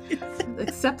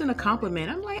 accepting a compliment.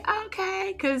 I'm like,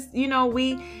 okay, because,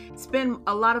 we spend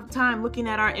a lot of time looking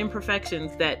at our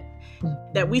imperfections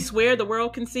that we swear the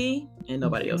world can see and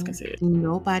nobody else can see it.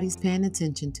 Nobody's paying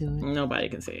attention to it. Nobody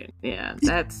can see it. Yeah,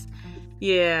 that's...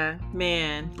 Yeah,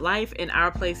 man, life and our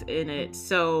place in it.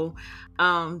 So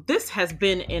this has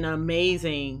been an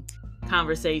amazing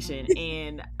conversation.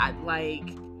 And I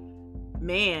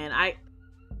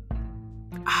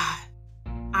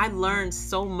learned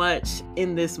so much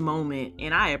in this moment,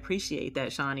 and I appreciate that,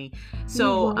 Shani.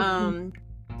 So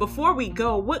before we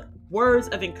go, what words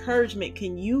of encouragement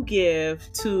can you give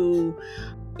to,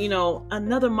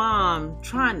 another mom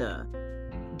trying to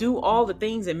do all the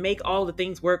things and make all the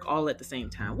things work all at the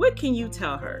same time? What can you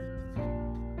tell her?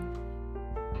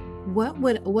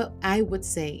 What I would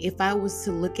say if I was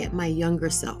to look at my younger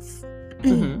self,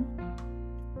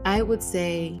 I would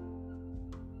say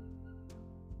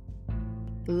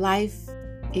life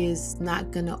is not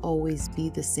going to always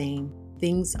be the same.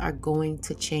 Things are going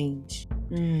to change,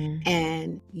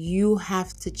 and you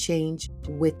have to change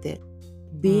with it.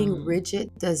 Being rigid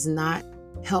does not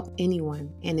help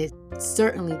anyone, and it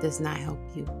certainly does not help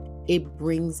you. It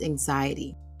brings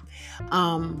anxiety.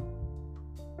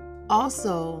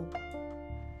 Also,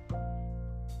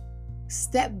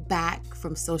 step back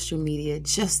from social media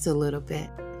just a little bit,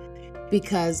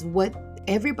 because what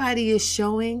everybody is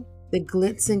showing, the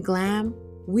glitz and glam,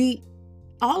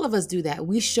 all of us do that.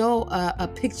 We show a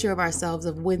picture of ourselves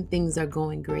of when things are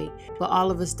going great, but all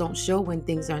of us don't show when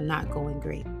things are not going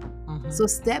great. So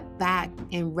step back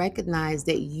and recognize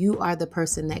that you are the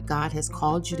person that God has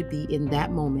called you to be in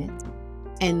that moment,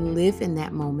 and live in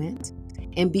that moment,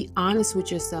 and be honest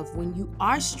with yourself when you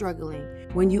are struggling,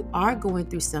 when you are going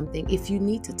through something. If you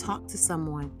need to talk to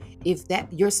someone, if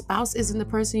that your spouse isn't the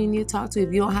person you need to talk to,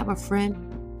 if you don't have a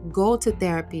friend, go to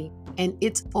therapy. And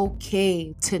it's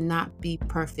okay to not be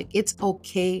perfect. It's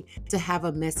okay to have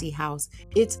a messy house.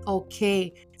 It's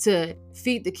okay to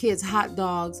feed the kids hot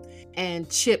dogs and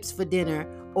chips for dinner,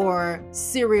 or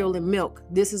cereal and milk.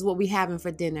 This is what we having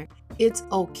for dinner. It's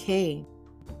okay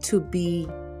to be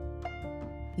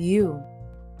you.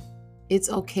 It's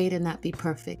okay to not be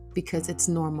perfect, because it's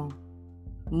normal.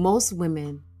 Most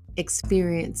women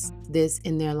experience this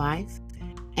in their life,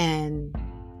 and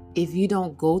if you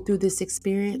don't go through this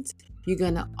experience, you're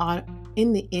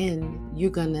in the end,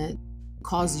 you're gonna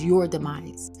cause your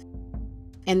demise.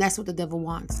 And that's what the devil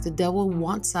wants. The devil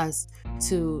wants us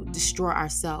to destroy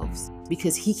ourselves,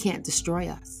 because he can't destroy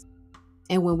us.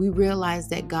 And when we realize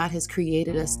that God has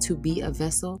created us to be a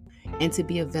vessel, and to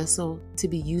be a vessel to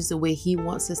be used the way he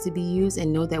wants us to be used,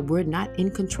 and know that we're not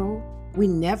in control. We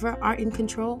never are in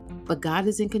control, but God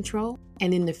is in control.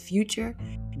 And in the future,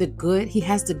 he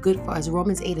has the good for us.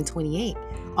 Romans 8:28.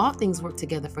 All things work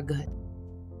together for good.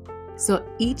 So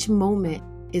each moment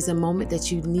is a moment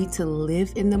that you need to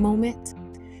live in the moment.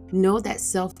 Know that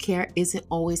self-care isn't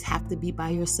always have to be by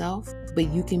yourself, but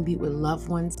you can be with loved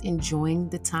ones, enjoying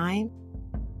the time.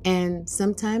 And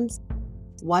sometimes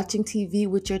watching TV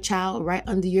with your child right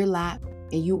under your lap,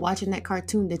 and you watching that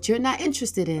cartoon that you're not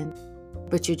interested in,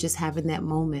 but you're just having that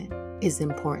moment, is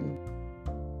important.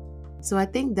 So I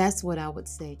think that's what I would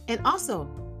say. And also,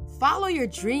 follow your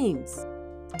dreams.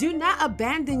 Do not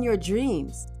abandon your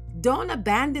dreams. Don't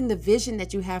abandon the vision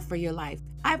that you have for your life.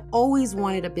 I've always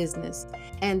wanted a business,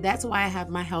 and that's why I have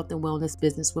my health and wellness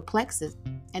business with Plexus.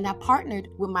 And I partnered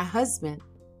with my husband,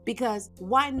 because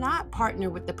why not partner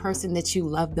with the person that you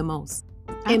love the most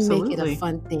and make it a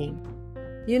fun thing?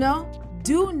 You know,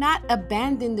 do not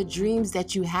abandon the dreams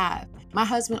that you have. My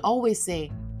husband always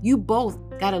say, you both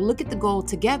got to look at the goal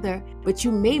together, but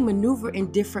you may maneuver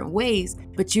in different ways,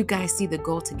 but you guys see the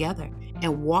goal together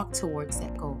and walk towards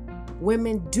that goal.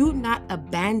 Women, do not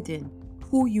abandon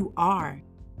who you are,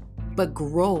 but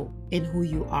grow in who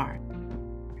you are.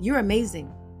 You're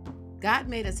amazing. God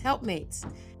made us helpmates.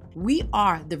 We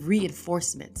are the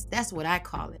reinforcements. That's what I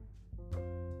call it.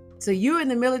 So you're in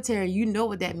the military, you know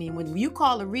what that means. When you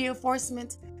call a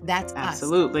reinforcement, that's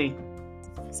Absolutely.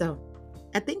 Us. So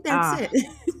I think that's it.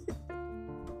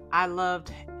 I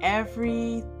loved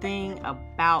everything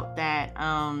about that.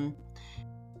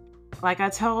 Like I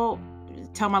tell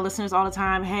my listeners all the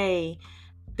time, hey,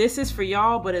 this is for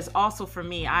y'all, but it's also for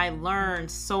me. I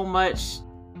learned so much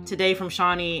today from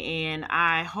Shawnee, and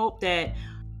I hope that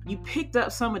you picked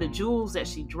up some of the jewels that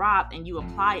she dropped and you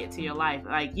apply it to your life.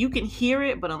 Like, you can hear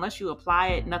it, but unless you apply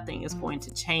it, nothing is going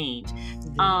to change.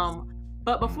 Yes.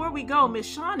 But before we go, Miss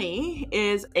Shawnee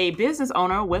is a business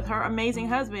owner with her amazing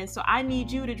husband. So I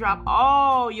need you to drop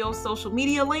all your social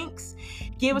media links.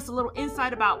 Give us a little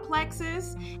insight about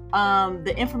Plexus.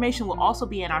 The information will also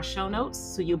be in our show notes,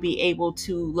 so you'll be able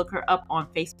to look her up on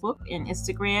Facebook and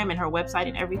Instagram and her website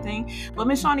and everything. But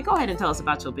Miss Shawnee, go ahead and tell us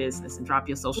about your business and drop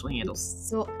your social handles.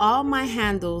 So all my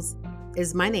handles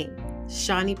is my name,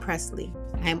 Shawnee Presley.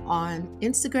 I'm on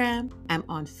Instagram. I'm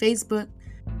on Facebook.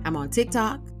 I'm on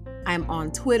TikTok. I'm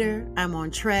on Twitter. I'm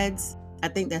on Threads. I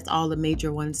think that's all the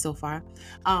major ones so far.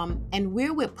 And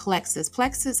we're with Plexus.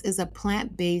 Plexus is a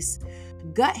plant-based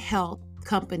gut health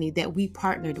company that we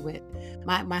partnered with.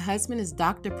 My husband is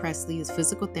Dr. Presley, is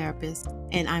physical therapist,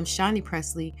 and I'm Shawnee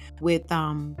Presley with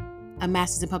a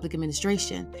master's in public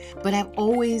administration. But I've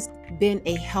always been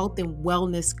a health and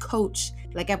wellness coach.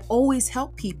 Like, I've always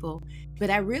helped people. But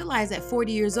I realized at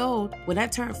 40 years old, when I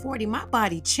turned 40, my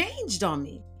body changed on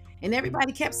me. And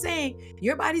everybody kept saying,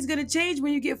 your body's going to change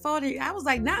when you get 40. I was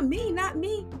like, not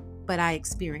me. But I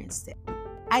experienced it.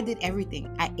 I did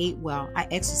everything. I ate well. I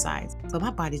exercised. But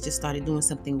my body just started doing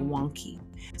something wonky.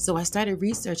 So I started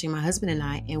researching, my husband and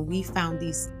I, and we found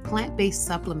these plant-based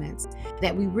supplements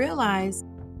that we realized,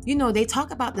 you know, they talk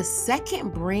about the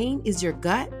second brain is your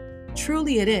gut.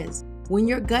 Truly it is. When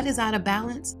your gut is out of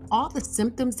balance, all the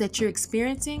symptoms that you're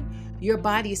experiencing, your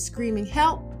body is screaming,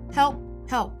 help, help,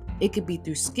 help. It could be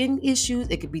through skin issues.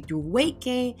 It could be through weight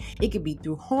gain. It could be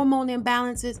through hormone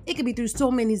imbalances. It could be through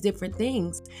so many different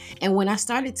things. And when I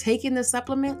started taking the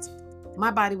supplements,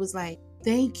 my body was like,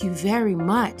 thank you very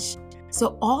much.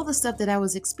 So all the stuff that I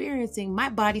was experiencing, my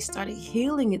body started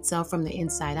healing itself from the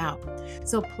inside out.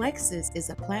 So Plexus is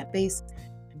a plant-based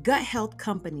gut health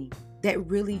company that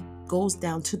really goes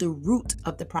down to the root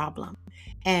of the problem.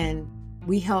 And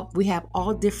we have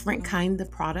all different kinds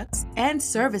of products and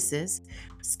services: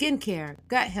 skincare,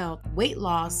 gut health, weight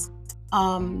loss,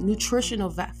 nutritional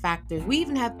factors. We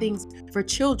even have things for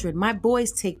children. My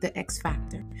boys take the X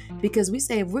Factor because we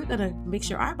say if we're going to make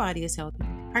sure our body is healthy,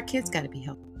 our kids got to be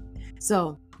healthy.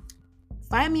 So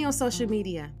find me on social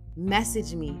media,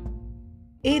 message me.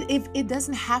 It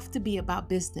doesn't have to be about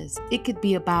business. It could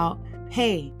be about,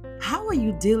 hey, how are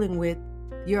you dealing with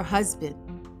your husband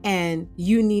and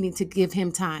you needing to give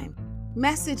him time?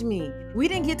 Message me. We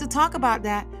didn't get to talk about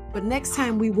that, but next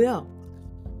time we will.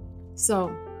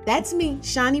 So that's me,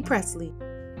 Shani Presley.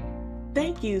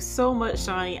 Thank you so much,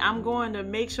 Shani. I'm going to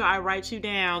make sure I write you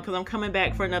down because I'm coming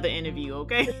back for another interview,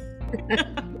 okay?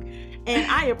 And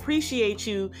I appreciate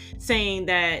you saying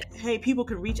that, hey, people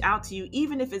can reach out to you,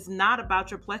 even if it's not about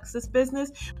your Plexus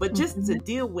business, but just to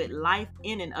deal with life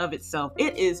in and of itself.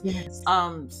 It is,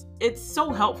 it's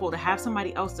so helpful to have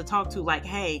somebody else to talk to, like,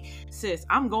 hey, sis,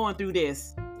 I'm going through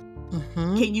this.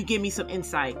 Can you give me some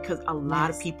insight? Because a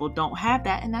lot of people don't have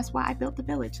that. And that's why I built the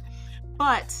village.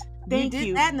 But thank you. You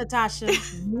did that, Natasha.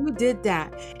 You did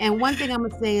that. And one thing I'm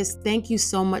going to say is thank you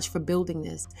so much for building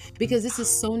this, because this is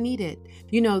so needed.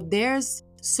 You know, there's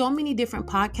so many different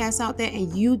podcasts out there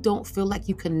and you don't feel like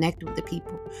you connect with the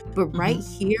people. But right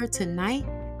here tonight,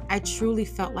 I truly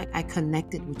felt like I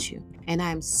connected with you. And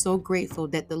I am so grateful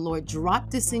that the Lord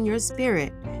dropped this in your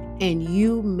spirit and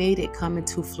you made it come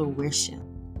into fruition.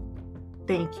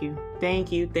 Thank you.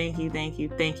 Thank you. Thank you. Thank you.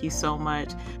 Thank you so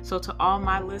much. So to all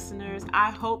my listeners,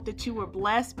 I hope that you were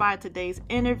blessed by today's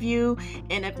interview.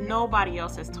 And if nobody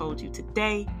else has told you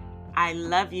today, I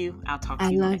love you. I'll talk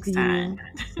to you next time.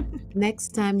 Next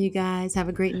time, you guys. Have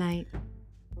a great night.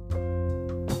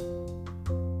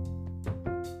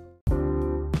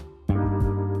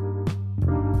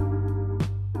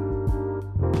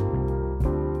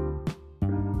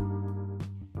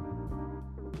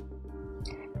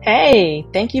 Hey,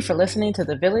 thank you for listening to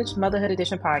the Village Motherhood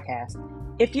Edition podcast.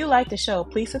 If you like the show,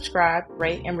 please subscribe,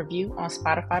 rate, and review on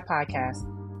Spotify podcasts.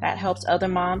 That helps other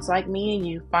moms like me and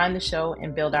you find the show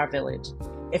and build our village.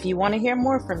 If you want to hear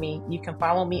more from me, you can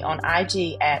follow me on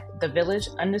IG at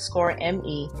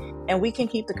thevillage_ME, and we can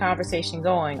keep the conversation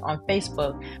going on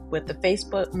Facebook with the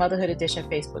Facebook Motherhood Edition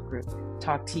Facebook group.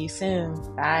 Talk to you soon.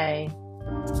 Bye.